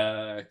 Perfect.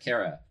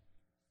 Kara.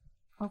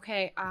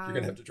 Okay. You're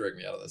gonna have to drag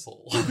me out of this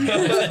hole.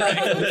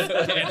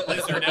 Get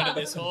lizard out of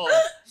this hole.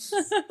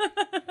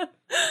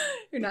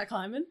 You're not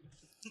climbing?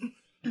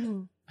 I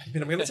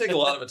mean, I'm going to take a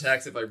lot of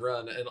attacks if I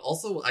run, and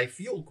also I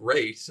feel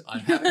great. I'm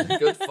having a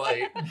good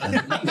fight.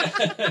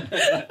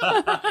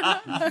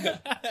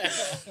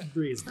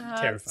 Bree is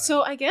terrified.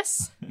 So I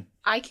guess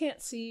I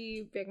can't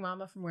see Big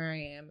Mama from where I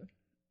am.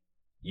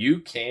 You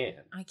can.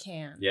 I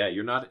can. Yeah,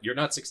 you're not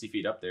 60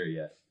 feet up there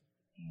yet.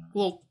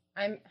 Well,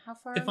 I'm how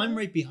far? if am I'm I?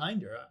 right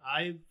behind her,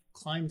 I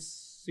climbed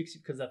 60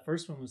 because that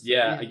first one was.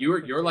 Yeah, 30.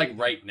 you're like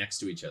right next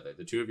to each other.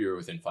 The two of you are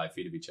within 5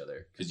 feet of each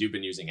other because you've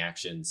been using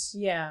actions.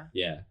 Yeah.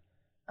 Yeah.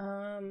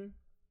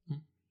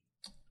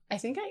 I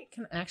think I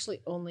can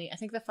actually I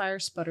think the fire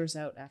sputters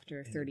out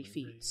after 30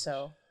 feet.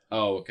 So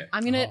Oh, okay.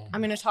 I'm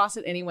gonna toss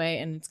it anyway,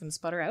 and it's gonna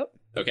sputter out.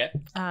 Okay.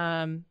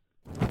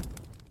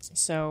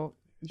 So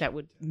that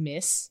would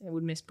miss. It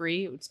would miss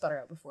Bree. It would sputter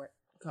out before it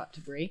got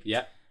to Bree.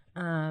 Yeah.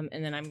 And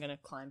then I'm gonna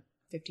climb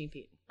 15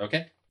 feet.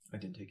 Okay. I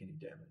didn't take any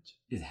damage.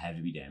 It had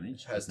to be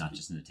damage. It has It's not to be-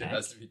 just an It attack.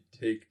 has to be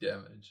take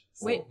damage.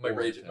 So Wait. my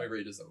rage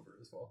is over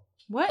as well.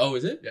 What? Oh,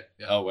 is it? Yeah.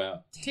 Oh,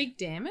 wow. Take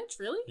damage?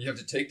 Really? You have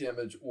to take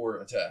damage or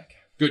attack.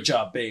 Good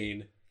job,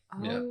 Bane.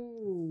 Yeah.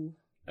 Oh.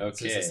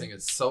 Since Okay. this thing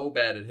is so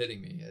bad at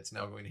hitting me, it's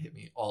now going to hit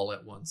me all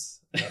at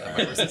once.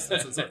 My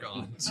resistances are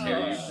gone.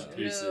 Cherry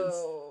pieces.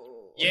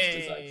 No. Just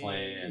as I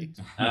planned.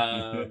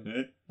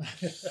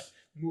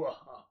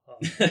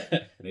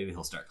 Maybe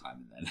he'll start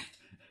climbing then.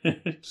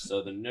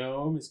 So the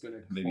gnome is going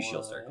to Maybe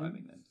she'll start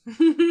climbing then.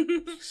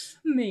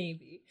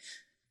 Maybe.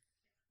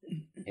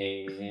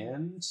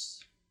 And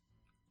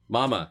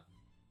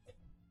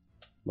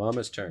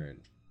Mama's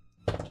turn.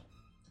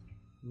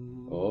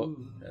 Oh,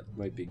 that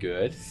might be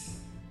good.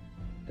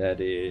 That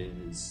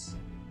is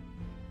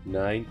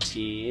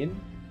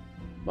 19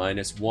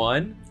 minus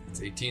 1.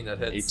 It's 18 that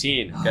hits.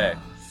 18. Okay.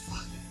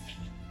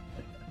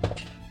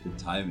 Good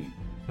timing.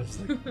 I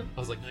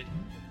was like 19.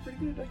 Pretty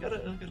good. I got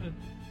a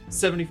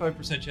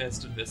 75% chance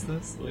to miss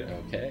this. Like,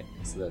 Okay.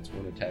 So that's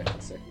one attack.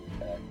 The second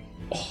attack.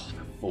 Oh,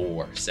 the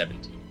 4.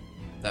 17.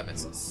 that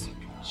misses.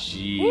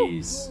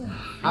 Jeez.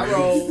 I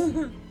roll.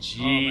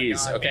 Jeez. Oh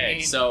my God, Okay.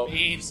 Bane, So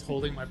Bane, Just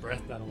holding my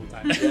breath that whole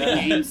time.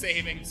 Bane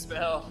saving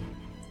spell.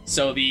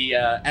 So the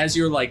as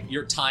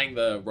you're tying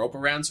the rope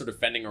around, sort of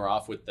fending her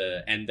off with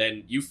and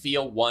then you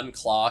feel one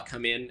claw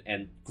come in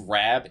and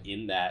grab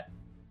in that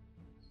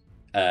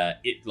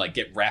it like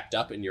get wrapped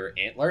up in your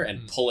antler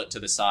and pull it to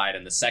the side,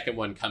 and the second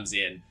one comes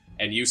in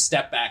and you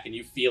step back and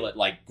you feel it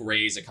like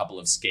graze a couple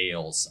of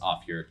scales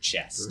off your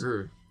chest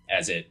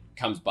as it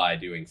comes by,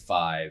 doing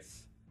 5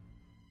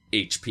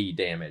 HP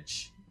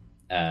damage.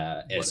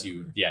 As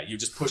you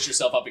just push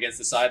yourself up against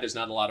the side. There's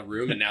not a lot of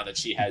room, and now that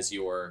she has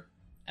your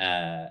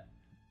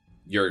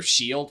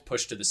shield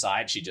pushed to the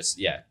side, she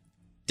just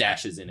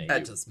dashes in at you.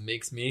 That just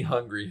makes me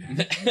hungry.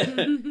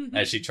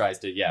 As she tries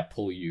to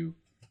pull you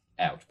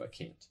out but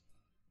can't.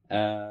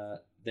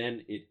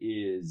 Then it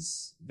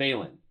is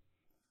Valen.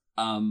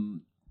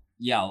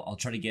 I'll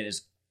try to get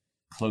as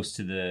close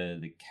to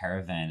the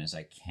caravan as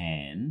I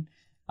can.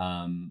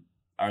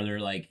 Are there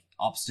like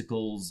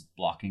obstacles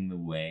blocking the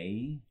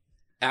way?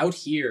 Out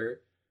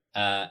here,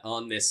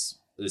 on this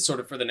sort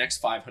of for the next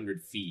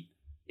 500 feet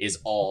is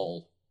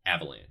all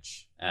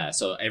avalanche.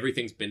 So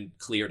everything's been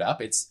cleared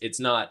up. It's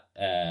not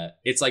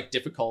it's like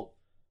difficult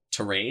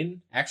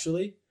terrain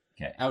actually.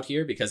 Okay. Out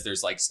here, because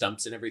there's like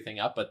stumps and everything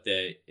up, but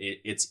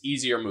it's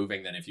easier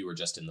moving than if you were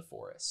just in the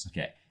forest.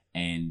 Okay.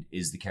 And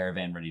is the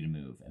caravan ready to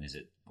move? And is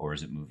it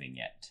moving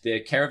yet?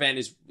 The caravan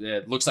is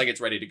looks like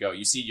it's ready to go.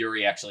 You see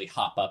Yuri actually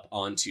hop up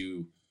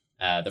onto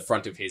the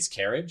front of his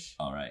carriage.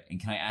 All right. And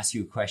can I ask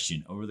you a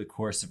question? Over the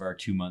course of our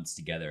 2 months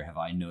together, have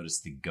I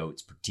noticed the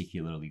goats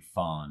particularly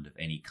fond of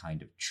any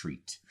kind of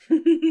treat?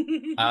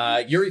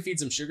 Yuri feeds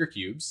them sugar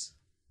cubes.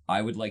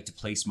 I would like to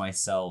place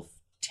myself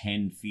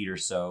 10 feet or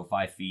so,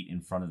 5 feet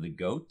in front of the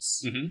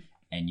goats,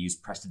 and use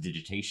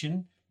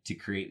prestidigitation to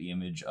create the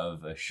image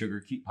of a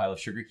pile of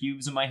sugar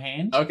cubes in my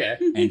hand. Okay.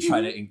 And try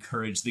to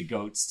encourage the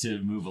goats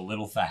to move a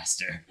little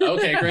faster.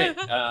 Okay, great.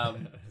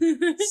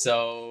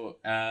 So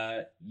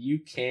you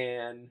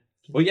can...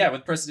 Well, yeah,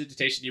 with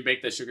prestidigitation, you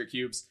make the sugar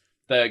cubes.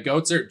 The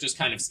goats are just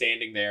kind of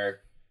standing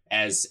there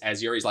as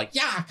Yuri's like,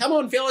 yeah, come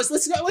on, fellas,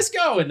 let's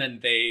go. And then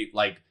they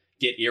like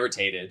get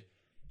irritated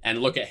and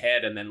look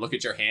ahead and then look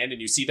at your hand, and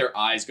you see their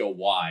eyes go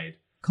wide.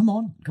 Come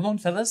on,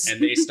 fellas.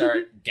 And they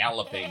start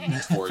galloping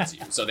towards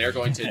you. So they're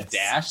going to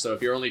dash. So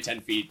if you're only 10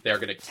 feet, they're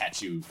going to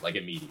catch you like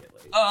immediately.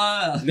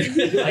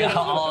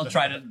 I'll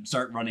try to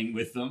start running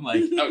with them.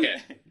 Like okay.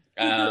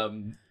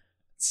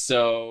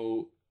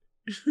 So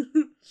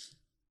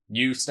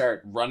you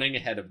start running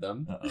ahead of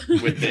them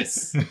with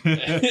this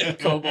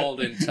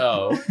kobold in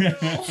tow.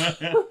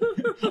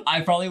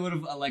 I probably would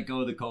have let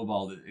go of the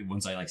kobold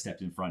once I like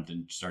stepped in front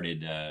and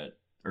started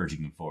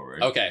urging them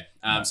forward. Okay.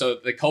 So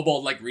the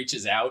kobold like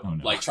reaches out,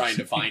 like trying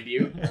to find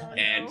you,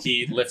 and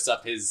he lifts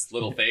up his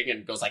little thing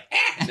and goes like,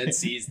 ah! And then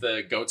sees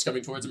the goats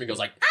coming towards him and goes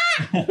like,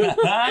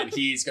 ah! And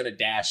he's gonna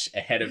dash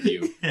ahead of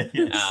you,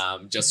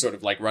 just sort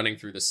of like running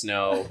through the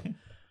snow.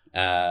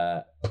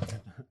 And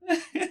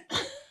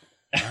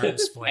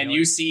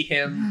you see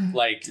him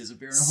like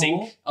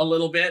sink a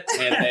little bit,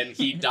 and then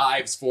he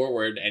dives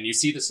forward, and you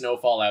see the snow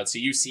fall out, so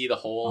you see the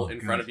hole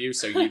in front of you,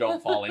 so you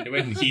don't fall into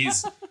it. And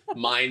he's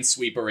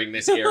minesweepering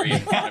this area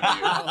in front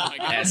of you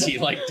as he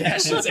like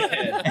dashes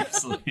ahead.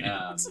 Excellent.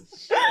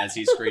 As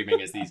he's screaming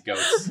as these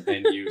goats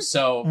and you.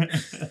 So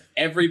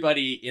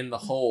everybody in the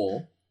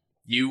hole,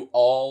 you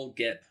all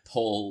get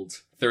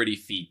pulled 30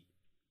 feet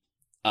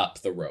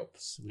up the rope.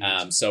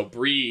 So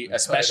Bree,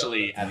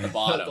 especially at the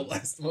bottom, at the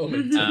last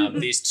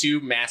moment. These two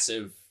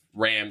massive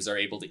rams are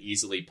able to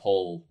easily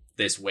pull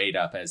this weight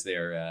up as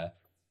they're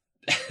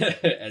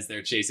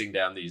chasing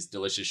down these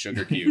delicious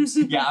sugar cubes.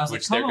 Yeah, I was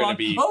which like, they're going to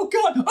be. Oh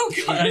god!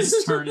 I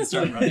just turn and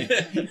start running.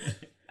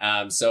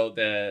 So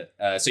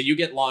you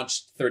get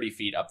launched 30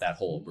 feet up that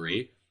hole,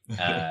 Bree,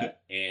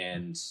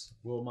 and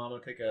will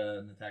Mama take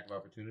an attack of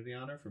opportunity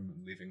on her from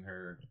leaving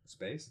her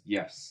space?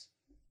 yes.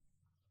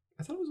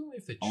 I thought it was only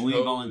if they Only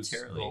chose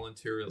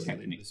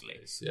voluntarily. leave the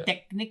space. Yeah.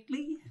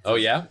 Technically. Oh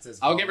yeah, It says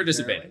I'll give her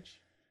voluntarily.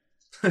 disadvantage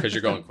because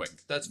you're going quick.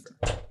 That's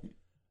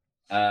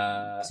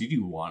fair. So you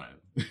do want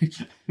to.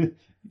 You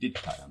did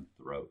cut on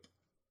the rope.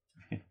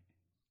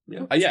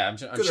 Yeah, I'm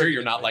sure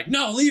you're not like,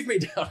 no, leave me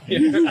down here.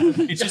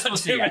 It's just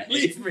supposed to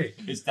leave me.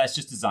 That's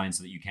just designed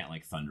so that you can't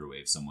like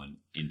thunderwave someone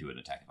into an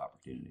attack of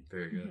opportunity.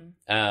 Very good.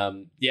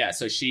 Yeah,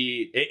 so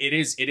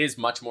it is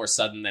much more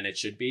sudden than it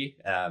should be.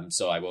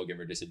 So I will give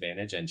her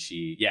disadvantage, and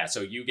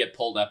so you get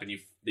pulled up, and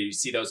you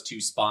see those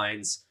two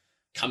spines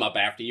come up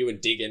after you and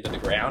dig into the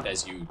ground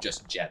as you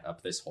just jet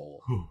up this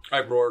hole.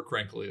 I roar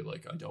crankily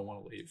like I don't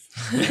want to leave.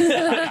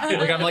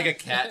 Like I'm like a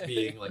cat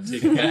being like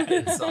taken back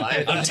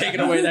inside. I'm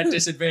taking away that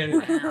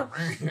disadvantage.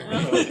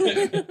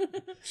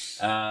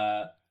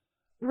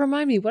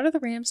 Remind me, what are the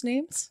Rams'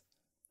 names?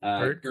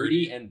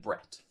 Gertie and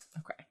Brett.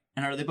 Okay.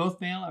 And are they both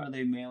male? Or are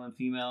they male and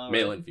female? Or...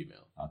 Male and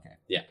female. Okay.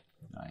 Yeah.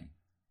 I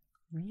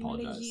Ram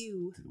apologize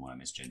you. to the one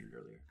I misgendered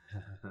earlier.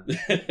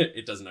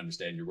 It doesn't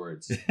understand your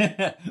words.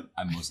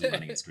 I'm mostly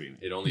running and screaming.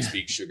 It only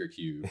speaks sugar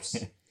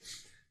cubes.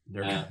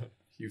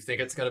 You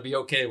think it's gonna be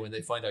okay when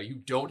they find out you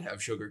don't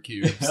have sugar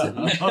cubes. They're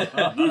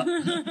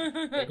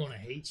gonna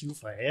hate you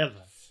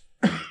forever.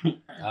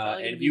 Probably gonna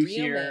And be you real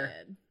hear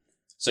mad.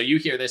 So you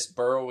hear this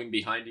burrowing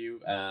behind you,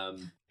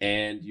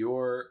 and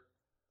you're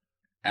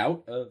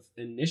out of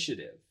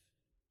initiative.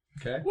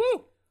 Okay.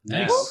 Woo!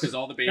 Now, Nice. because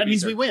all the babies That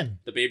means are, we win.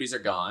 the babies are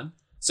gone.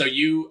 So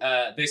you,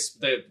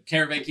 the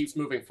caravan keeps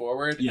moving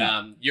forward.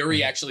 Yeah.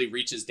 Yuri actually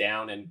reaches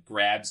down and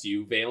grabs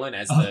you, Valen,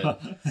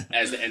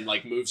 and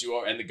like moves you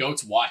over. And the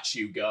goats watch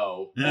you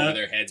go over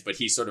their heads, but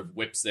he sort of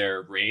whips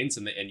their reins,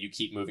 and you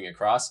keep moving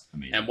across.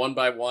 Amazing. And one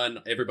by one,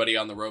 everybody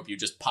on the rope, you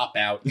just pop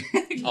out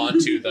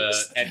onto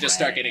and just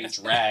start getting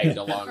dragged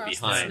along Across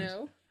the behind.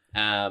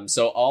 snow.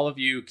 So all of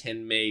you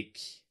can make.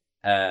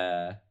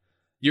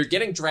 You're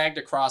getting dragged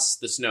across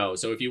the snow.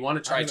 So if you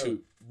want to try to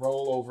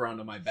roll over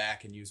onto my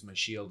back and use my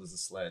shield as a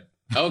sled.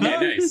 Okay,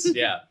 nice.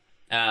 Yeah.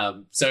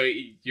 So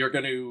you're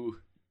going to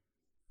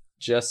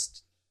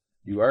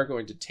you are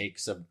going to take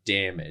some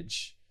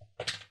damage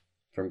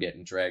from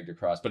getting dragged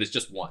across, but it's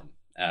just one.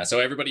 So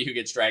everybody who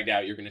gets dragged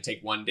out, you're going to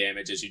take one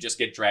damage as you just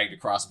get dragged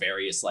across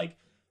various like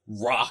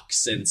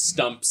rocks and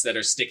stumps that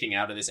are sticking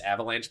out of this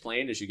avalanche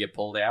plane as you get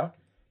pulled out.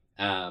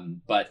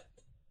 But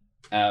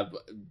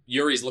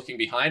Yuri's looking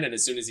behind, and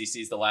as soon as he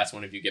sees the last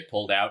one of you get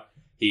pulled out,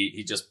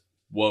 he just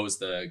woes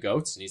the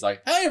goats, and he's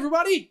like, "Hey,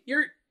 everybody,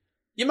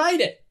 you made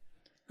it!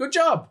 Good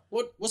job!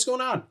 What's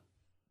going on?"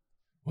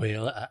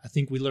 Well, I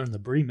think we learned the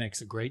Brie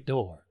makes a great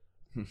door.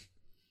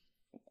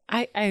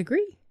 I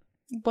agree.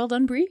 Well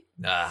done, Bree.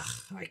 I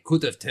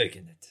could have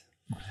taken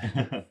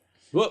it.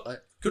 Well,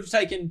 could have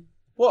taken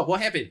what?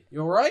 What happened?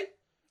 You all right?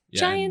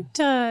 Giant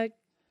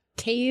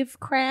cave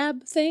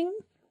crab thing.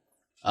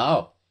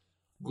 Oh,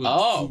 Good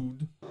Oh.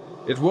 food.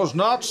 It was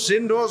not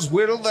Sindor's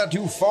will that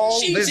you fall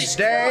Jesus this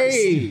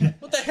day. Christ.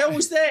 What the hell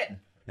was that?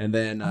 And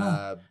then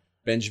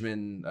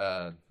Benjamin,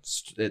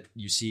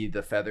 you see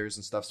the feathers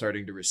and stuff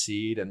starting to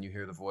recede, and you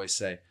hear the voice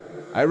say,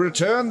 I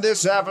return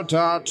this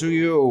avatar to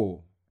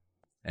you.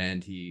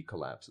 and he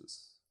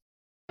collapses.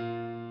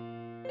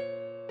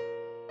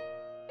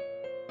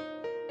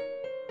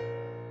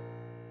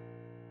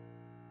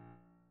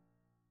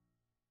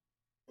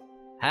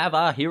 Have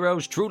our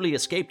heroes truly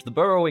escaped the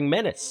burrowing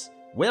menace?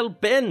 Will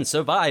Ben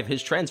survive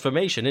his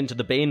transformation into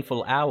the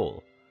baneful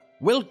owl?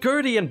 Will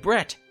Gertie and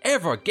Brett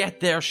ever get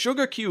their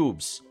sugar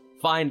cubes?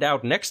 Find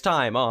out next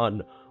time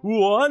on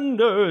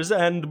Wonders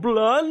and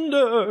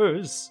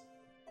Blunders.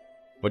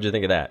 What'd you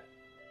think of that?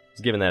 I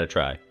was giving that a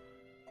try.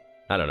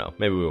 I don't know.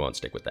 Maybe we won't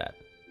stick with that.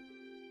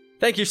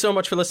 Thank you so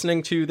much for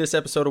listening to this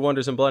episode of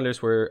Wonders and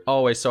Blunders. We're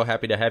always so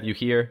happy to have you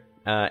here.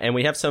 And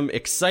we have some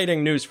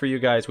exciting news for you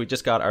guys. We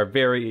just got our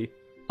very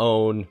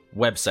own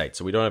website,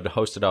 so we don't have to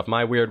host it off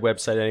my weird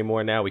website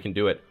anymore. Now we can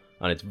do it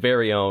on its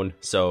very own.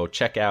 So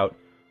check out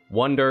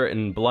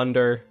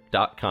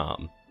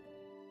wonderandblunder.com.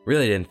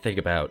 Really didn't think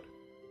about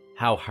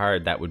how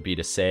hard that would be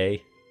to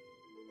say.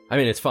 I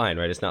mean, it's fine,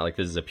 right? It's not like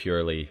this is a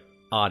purely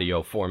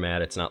audio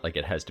format. It's not like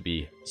it has to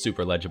be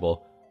super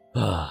legible.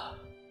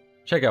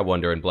 Check out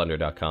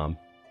wonderandblunder.com.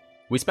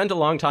 We spent a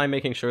long time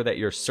making sure that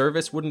your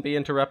service wouldn't be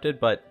interrupted,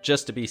 but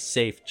just to be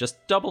safe,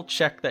 just double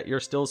check that you're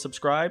still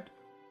subscribed.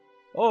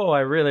 Oh, I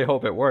really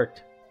hope it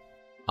worked.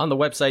 On the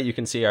website, you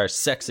can see our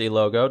sexy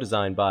logo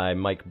designed by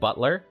Mike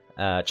Butler.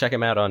 Check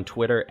him out on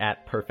Twitter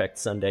at Perfect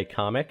Sunday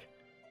Comic.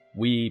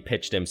 We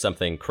pitched him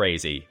something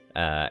crazy,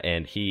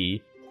 and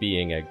he,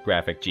 being a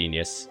graphic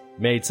genius,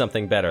 made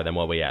something better than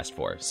what we asked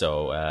for.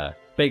 So,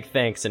 big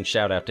thanks and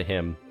shout out to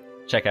him.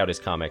 Check out his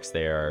comics.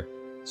 They are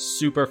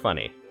super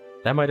funny.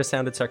 That might have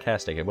sounded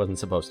sarcastic. It wasn't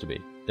supposed to be.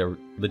 They're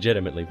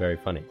legitimately very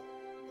funny.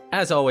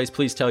 As always,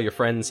 please tell your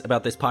friends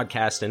about this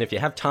podcast, and if you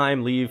have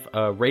time, leave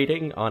a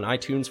rating on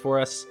iTunes for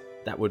us.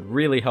 That would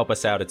really help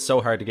us out. It's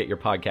so hard to get your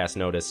podcast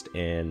noticed,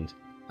 and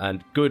a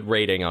good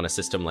rating on a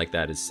system like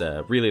that is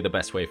really the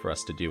best way for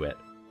us to do it.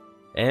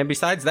 And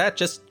besides that,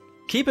 just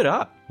keep it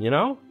up, you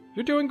know?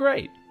 You're doing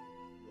great.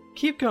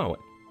 Keep going.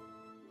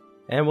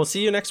 And we'll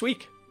see you next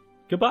week.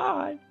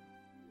 Goodbye.